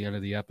almost to the end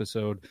of the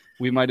episode.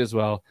 We might as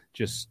well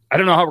I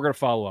don't know how we're going to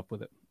follow up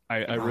with it.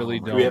 I really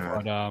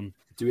don't.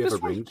 Do we have a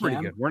ring pretty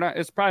cam? good.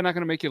 It's probably not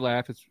going to make you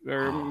laugh.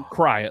 Or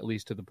cry, at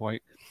least to the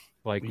point.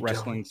 Like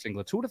wrestling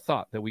singlets. Who would have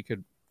thought that we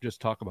could just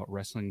talk about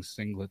wrestling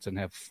singlets and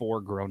have 4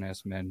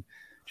 grown-ass men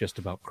just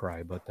about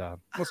cry? But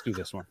let's do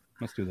this one.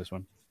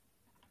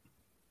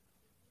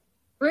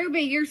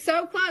 Ruby, you're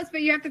so close,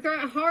 but you have to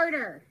throw it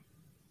harder.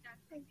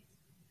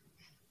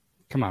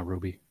 Come on,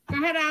 Ruby.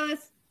 Go ahead,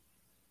 Alice.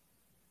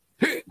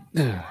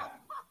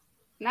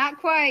 Not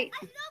quite.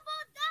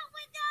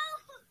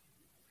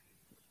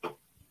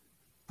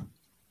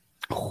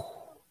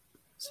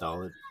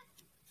 Solid.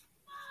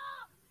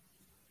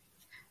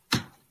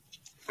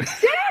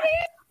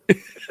 Daddy!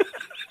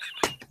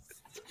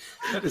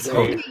 That is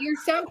Ruby, you're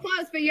so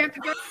close, but you have to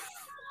go.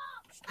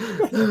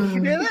 You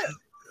did it?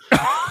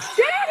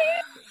 Daddy!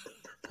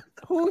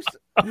 Who's?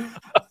 How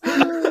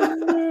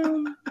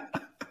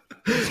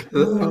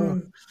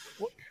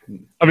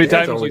many Yeah,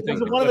 times do you think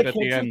was it one of the at the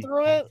kids who end?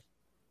 threw it?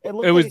 It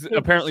looked was like a kid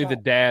apparently shot. the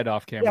dad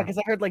off camera. Yeah, because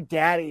I heard like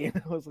 "daddy,"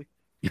 and I was like,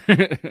 You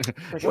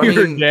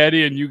heard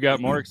daddy, and you got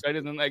more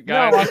excited than that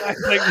guy. No, I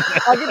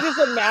could just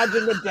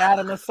imagine the dad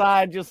on the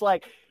side, just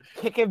like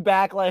kicking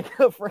back like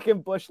a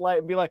freaking bush light,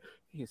 and be like,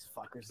 "These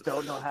fuckers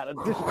don't know how to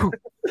do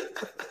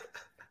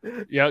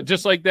it." Yeah,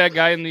 just like that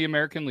guy in the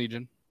American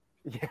Legion.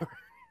 Yeah,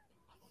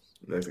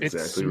 that's it's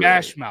exactly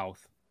Smash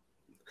Mouth,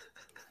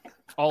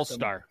 All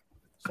Star.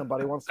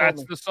 Somebody wants.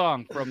 That's the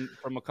song from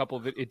a couple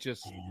of it. It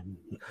just.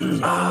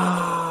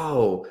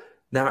 Oh,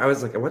 now I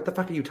was like, what the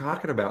fuck are you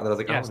talking about? And I was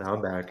like, Yes. oh, now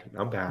I'm back.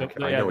 I'm back.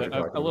 Yeah, I know what you're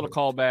talking a little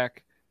about. callback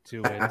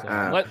to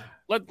it.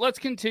 Let's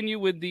continue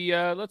with the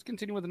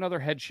another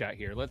headshot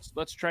here.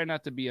 Let's try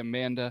not to be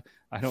Amanda.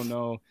 I don't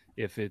know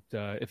if it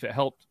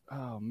helped.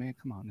 Oh man,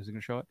 come on, is it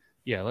gonna show it?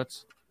 Yeah,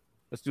 let's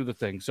do the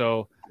thing.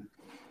 So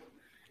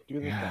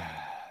do the thing.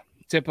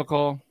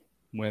 Typical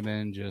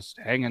women just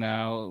hanging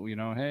out. You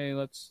know, hey,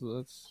 let's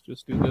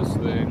just do this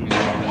thing.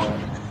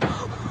 And,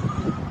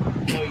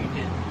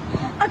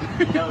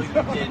 No, you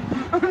didn't.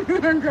 No, you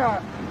didn't.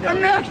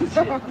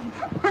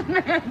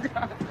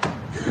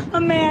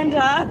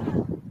 Amanda.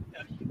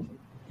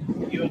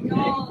 You okay?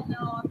 No, I'm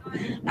not.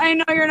 I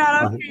know you're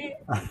not okay.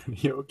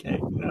 You okay?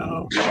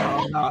 No,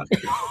 I'm not.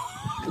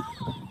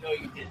 No,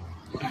 you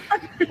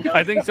didn't.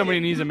 I think somebody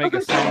needs to make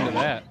a sound of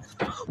that.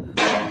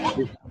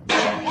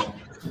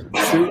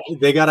 So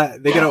they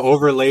gotta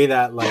overlay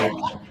that like.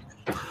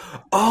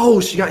 Oh,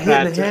 she got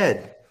hit in the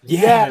head.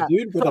 Yeah,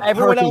 dude. With So a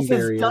everyone parking else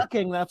barrier. is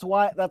ducking. That's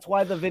why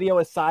the video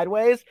is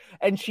sideways,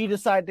 and she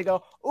decided to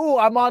go, "Ooh,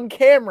 I'm on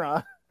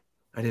camera."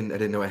 I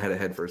didn't know I had a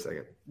head for a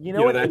second. You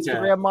know, an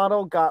Instagram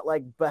model got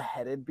like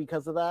beheaded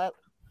because of that.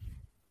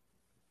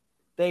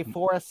 They,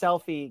 for a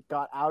selfie,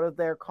 got out of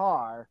their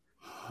car.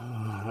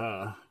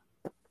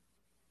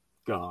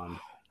 Gone.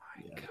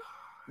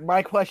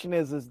 My question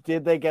is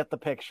did they get the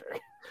picture?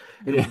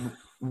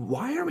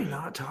 Why are we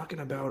not talking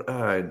about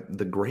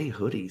the gray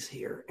hoodies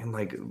here? And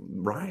like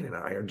Ryan and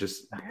I are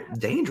just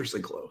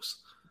dangerously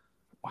close.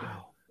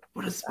 Wow.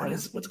 What's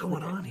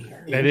going on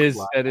here? That is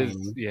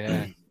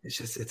yeah. It's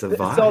a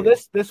vibe. So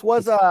this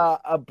was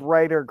a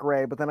brighter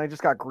gray, but then I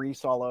just got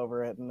grease all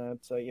over it, and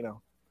that's you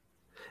know.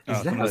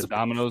 Some of the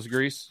Domino's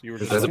grease. You were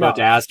I was about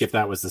to ask if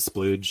that was the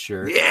splooge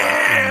shirt.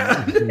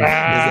 Yeah.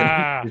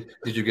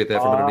 Did you get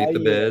that from underneath the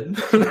bed?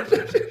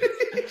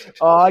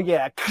 Oh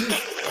yeah.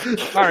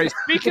 All right.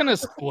 Speaking of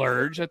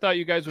splurge, I thought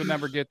you guys would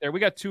never get there. We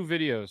got 2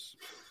 videos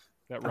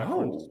that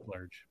reference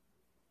splurge.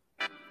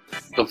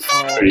 The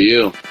fuck are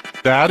you,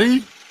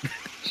 Daddy?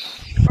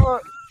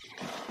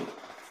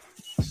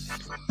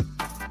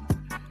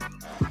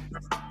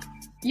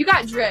 You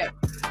got drip.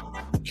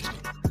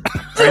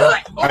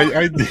 I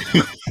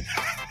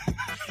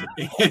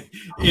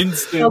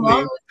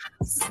Instantly.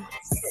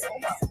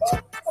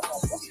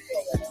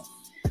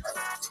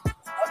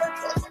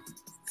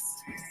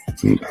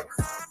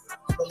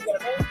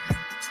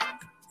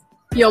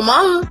 Yo,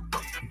 mama.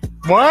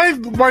 My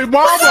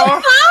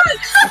mama?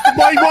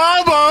 My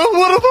mama?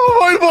 What about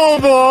my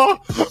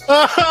mama?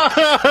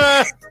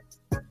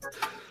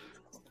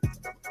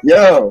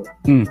 Yo.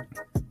 You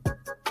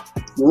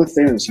look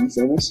famous. You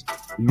famous?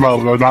 No,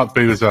 I'm not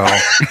famous at all.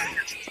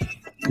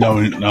 No,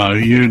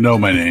 you know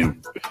my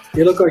name.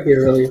 You look like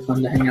you're really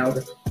fun to hang out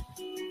with.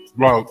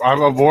 Well,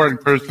 I'm a boring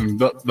person.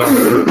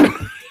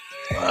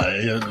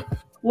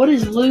 What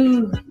is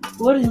lewd?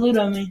 What is lewd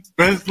on me?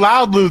 It's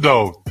loud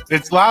Ludo.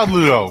 It's loud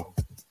Ludo.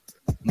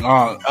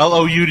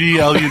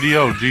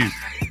 Loudludo. Jeez.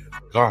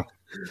 God.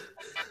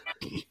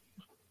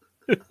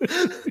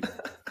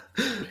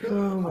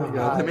 Oh my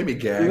god, that made me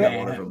gag on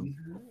one of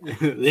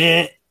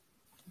them.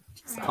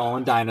 Just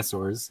calling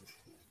dinosaurs.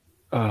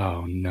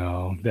 Oh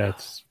no,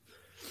 that's.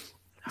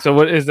 So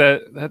what is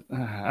that?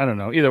 I don't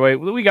know. Either way,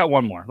 we got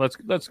one more. Let's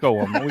go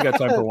one more. We got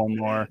time for one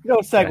more. No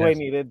segue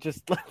needed.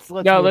 Just let's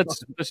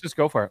let's just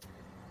go for it.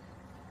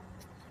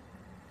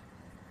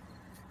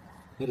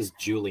 That is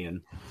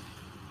Julian.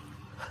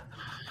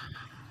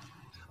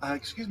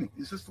 Excuse me,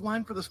 is this the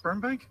line for the sperm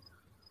bank?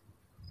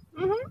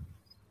 Mm-hmm.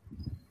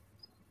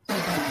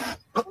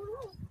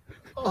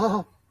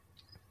 Oh,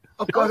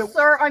 Oh,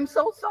 sir, I'm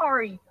so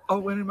sorry. Oh,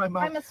 went in my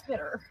mouth. I'm a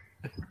spitter.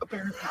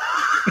 Apparently.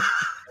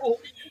 Oh,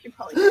 you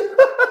probably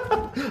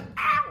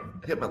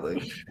Hit my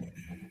leg.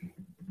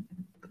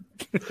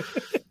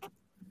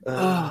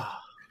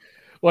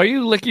 Why are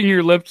you licking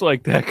your lips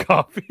like that,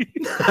 Coffee?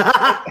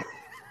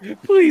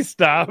 Please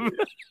stop.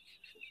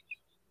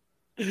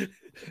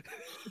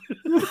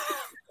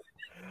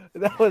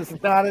 That was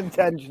not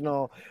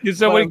intentional. Can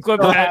somebody But I'm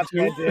clip so that happy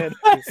too? I did.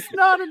 It's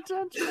not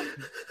intentional.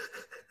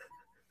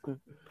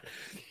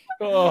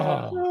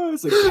 Oh,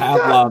 it's like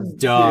Pavlov's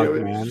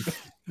dog, man.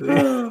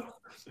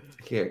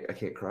 I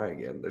can't cry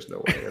again. There's no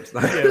way. That's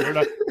not. Yeah, we're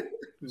not.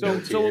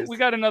 No So tears. we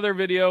got another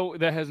video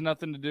that has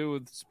nothing to do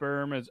with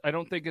sperm. I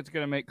don't think it's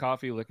going to make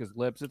Coffee lick his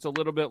lips. It's a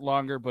little bit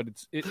longer, but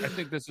I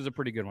think this is a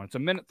pretty good one. It's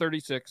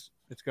 1:36.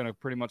 It's going to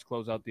pretty much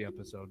close out the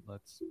episode.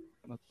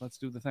 Let's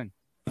do the thing.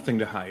 Nothing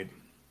to hide,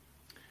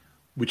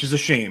 which is a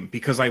shame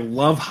because I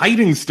love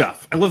hiding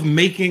stuff. I love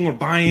making or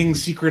buying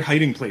secret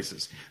hiding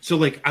places. So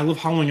like I love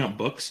hollowing out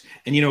books,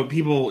 and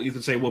people you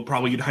could say, well,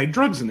 probably you'd hide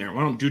drugs in there.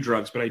 Well, I don't do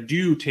drugs, but I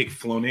do take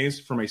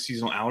Flonase for my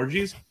seasonal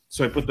allergies.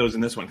 So I put those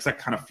in this one because that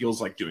kind of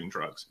feels like doing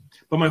drugs.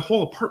 But my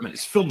whole apartment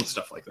is filled with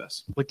stuff like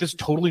this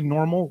totally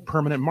normal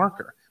permanent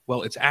marker.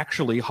 Well, it's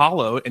actually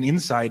hollow, and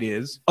inside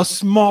is a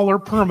smaller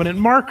permanent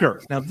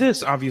marker. Now,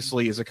 this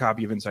obviously is a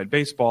copy of Inside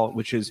Baseball,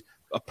 which is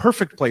a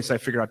perfect place I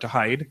figured out to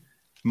hide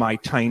my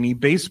tiny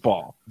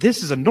baseball.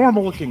 This is a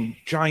normal-looking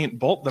giant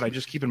bolt that I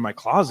just keep in my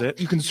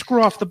closet. You can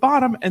screw off the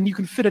bottom, and you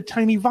can fit a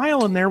tiny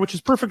vial in there, which is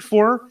perfect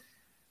for...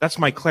 That's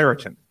my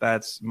Claritin.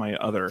 That's my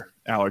other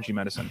allergy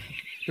medicine.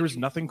 There is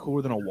nothing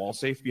cooler than a wall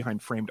safe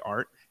behind framed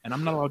art, and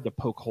I'm not allowed to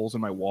poke holes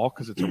in my wall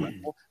because it's a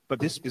rental,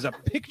 but this is a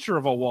picture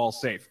of a wall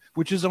safe,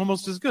 which is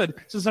almost as good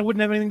since I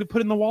wouldn't have anything to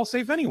put in the wall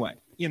safe anyway.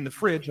 In the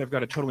fridge, I've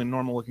got a totally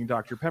normal-looking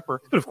Dr. Pepper,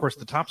 but of course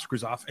the top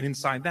screws off, and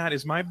inside that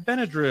is my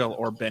Benadryl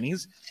or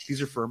Bennies. These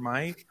are for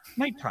my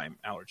nighttime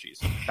allergies.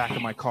 Back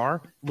of my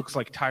car looks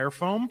like tire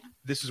foam.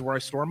 This is where I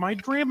store my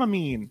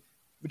Dramamine,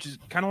 which is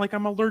kind of like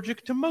I'm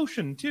allergic to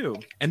motion, too.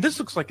 And this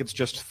looks like it's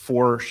just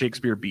 4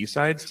 Shakespeare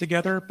B-sides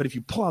together, but if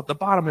you pull out the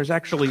bottom, there's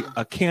actually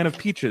a can of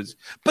peaches.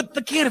 But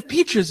the can of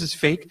peaches is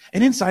fake,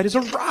 and inside is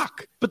a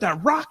rock. But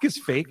that rock is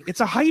fake. It's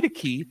a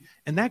hide-a-key,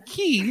 and that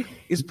key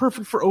is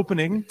perfect for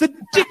opening the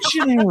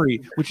dictionary,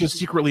 which is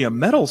secretly a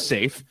metal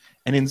safe.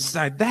 And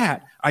inside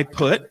that, I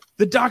put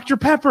the Dr.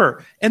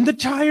 Pepper and the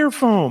tire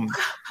foam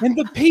and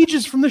the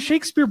pages from the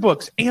Shakespeare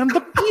books and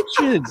the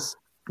peaches,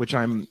 which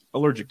I'm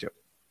allergic to.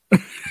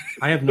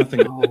 I have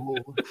nothing. Oh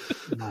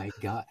my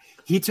God.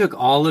 He took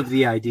all of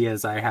the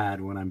ideas I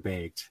had when I'm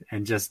baked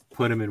and just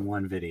put them in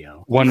one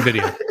video. One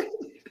video.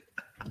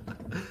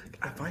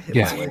 If I hit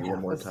Yeah. my leg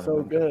one more time.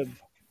 So good.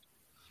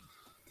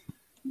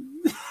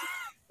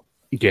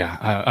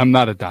 Yeah, I'm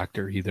not a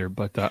doctor either,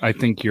 but I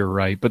think you're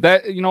right. But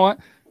that, you know what?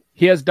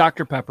 He has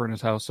Dr. Pepper in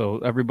his house, so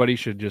everybody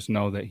should just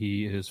know that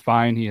he is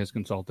fine. He has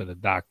consulted a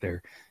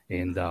doctor.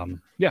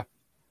 And yeah.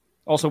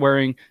 Also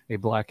wearing a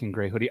black and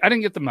gray hoodie. I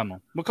didn't get the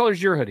memo. What color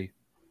is your hoodie?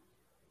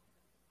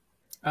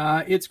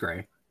 It's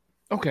gray.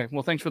 Okay.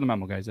 Well, thanks for the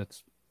memo, guys.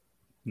 That's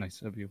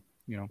nice of you.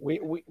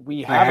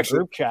 We have a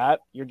group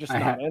chat. You're just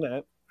not in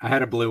it. I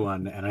had a blue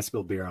one, and I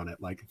spilled beer on it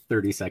like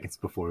 30 seconds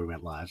before we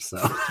went live. So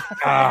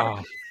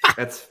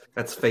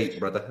that's fate,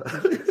 brother.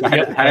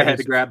 I had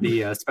to grab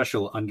the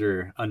special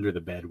under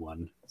the bed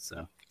one.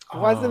 So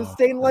why isn't it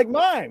stained like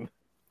mine?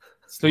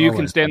 So you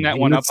can stand that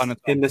one up on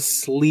in the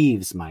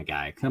sleeves, my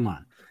guy. Come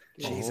on.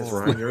 Jesus,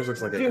 Ryan, yours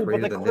looks like Dude,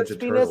 but the Ninja crispiness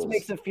Turtles.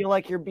 makes it feel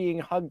like you're being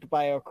hugged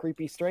by a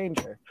creepy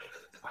stranger.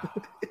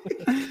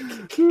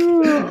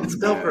 It's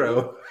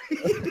Velcro.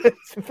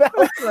 It's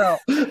Velcro.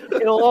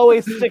 It'll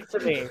always stick to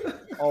me.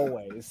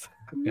 Always.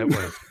 It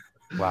was.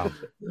 Wow.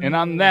 And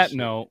on that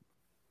note,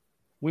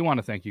 we want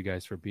to thank you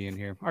guys for being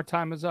here. Our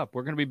time is up.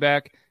 We're going to be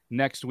back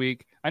next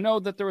week. I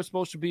know that there was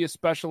supposed to be a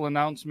special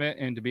announcement,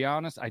 and to be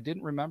honest, I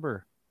didn't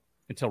remember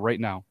until right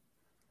now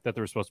that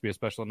there was supposed to be a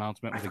special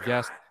announcement with a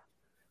guest.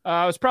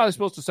 I was probably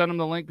supposed to send him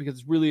the link because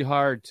it's really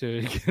hard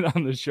to get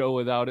on the show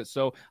without it.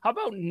 So how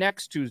about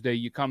next Tuesday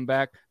you come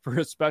back for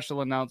a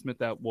special announcement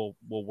that we'll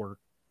work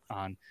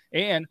on.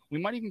 And we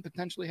might even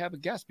potentially have a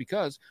guest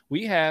because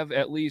we have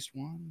at least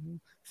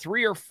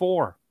 3 or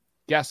 4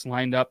 guests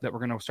lined up that we're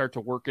going to start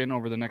to work in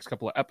over the next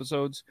couple of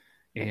episodes.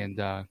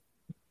 And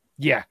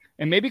yeah,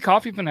 and maybe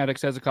Coffee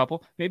Fanatics has a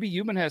couple. Maybe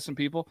Human has some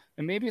people,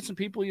 and maybe it's some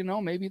people you know.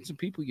 Maybe it's some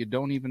people you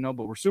don't even know.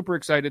 But we're super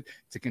excited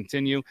to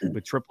continue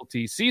with Triple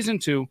T Season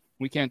 2.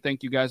 We can't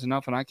thank you guys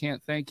enough, and I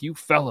can't thank you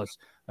fellas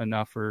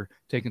enough for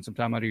taking some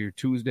time out of your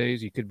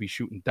Tuesdays. You could be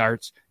shooting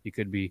darts. You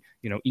could be,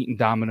 eating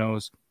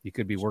dominoes. You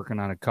could be working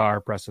on a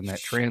car, pressing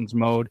that trans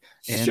mode.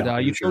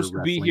 And you chose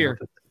to be here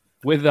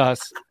with us,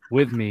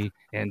 with me.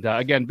 And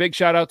again, big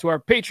shout out to our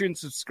Patreon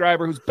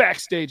subscriber who's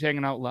backstage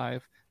hanging out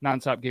live.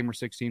 Nonstop Gamer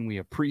 16, we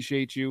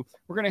appreciate you.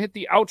 We're going to hit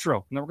the outro,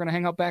 and then we're going to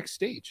hang out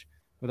backstage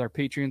with our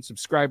Patreon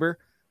subscriber.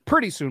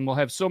 Pretty soon, we'll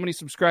have so many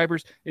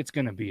subscribers, it's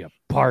going to be a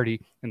party,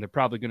 and they're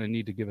probably going to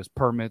need to give us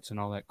permits and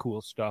all that cool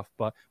stuff,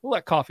 but we'll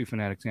let Coffee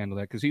Fanatics handle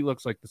that because he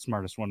looks like the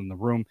smartest one in the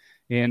room.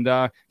 And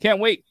can't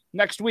wait.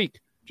 Next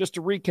week, just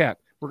to recap,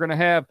 we're going to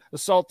have a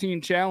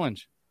Saltine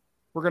Challenge.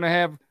 We're going to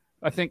have,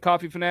 I think,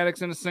 Coffee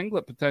Fanatics in a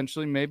singlet,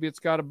 potentially. Maybe it's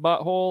got a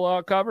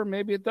butthole cover.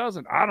 Maybe it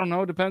doesn't. I don't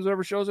know. Depends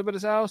whatever shows up at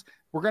his house.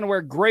 We're going to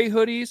wear gray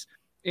hoodies,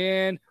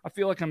 and I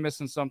feel like I'm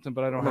missing something,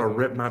 but I don't I'm know. going to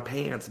rip my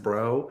pants,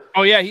 bro.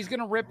 Oh, yeah, he's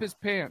going to rip his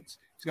pants.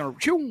 He's going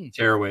to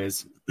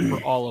Tearaways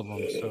for all of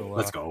them. So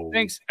let's go.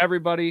 Thanks,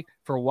 everybody,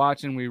 for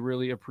watching. We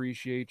really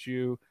appreciate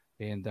you.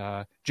 And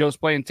Joe's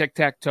playing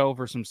tic-tac-toe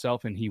versus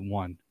himself, and he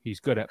won.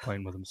 He's good at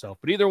playing with himself.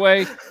 But either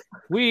way,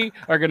 we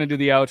are going to do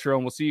the outro,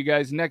 and we'll see you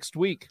guys next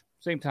week.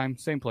 Same time,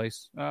 same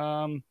place.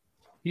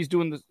 He's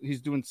doing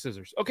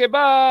scissors. Okay,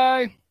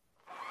 bye.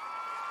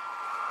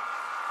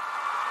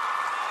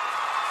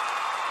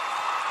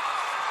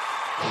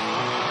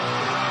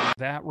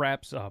 That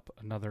wraps up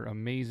another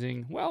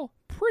amazing, well,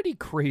 pretty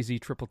crazy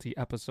Triple T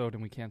episode,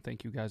 and we can't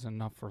thank you guys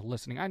enough for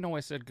listening. I know I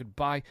said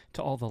goodbye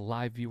to all the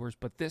live viewers,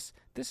 but this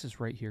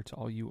is right here to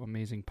all you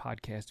amazing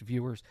podcast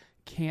viewers.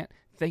 Can't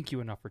thank you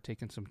enough for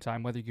taking some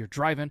time, whether you're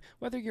driving,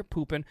 whether you're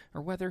pooping,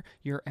 or whether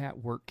you're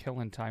at work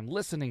killing time,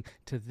 listening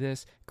to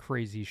this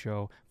crazy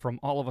show. From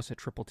all of us at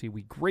Triple T,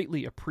 we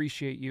greatly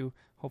appreciate you.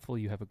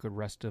 Hopefully you have a good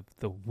rest of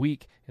the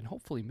week, and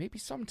hopefully maybe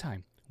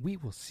sometime we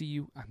will see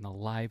you on the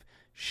live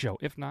show.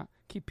 If not,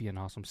 keep being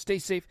awesome. Stay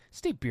safe.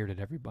 Stay bearded,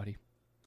 everybody.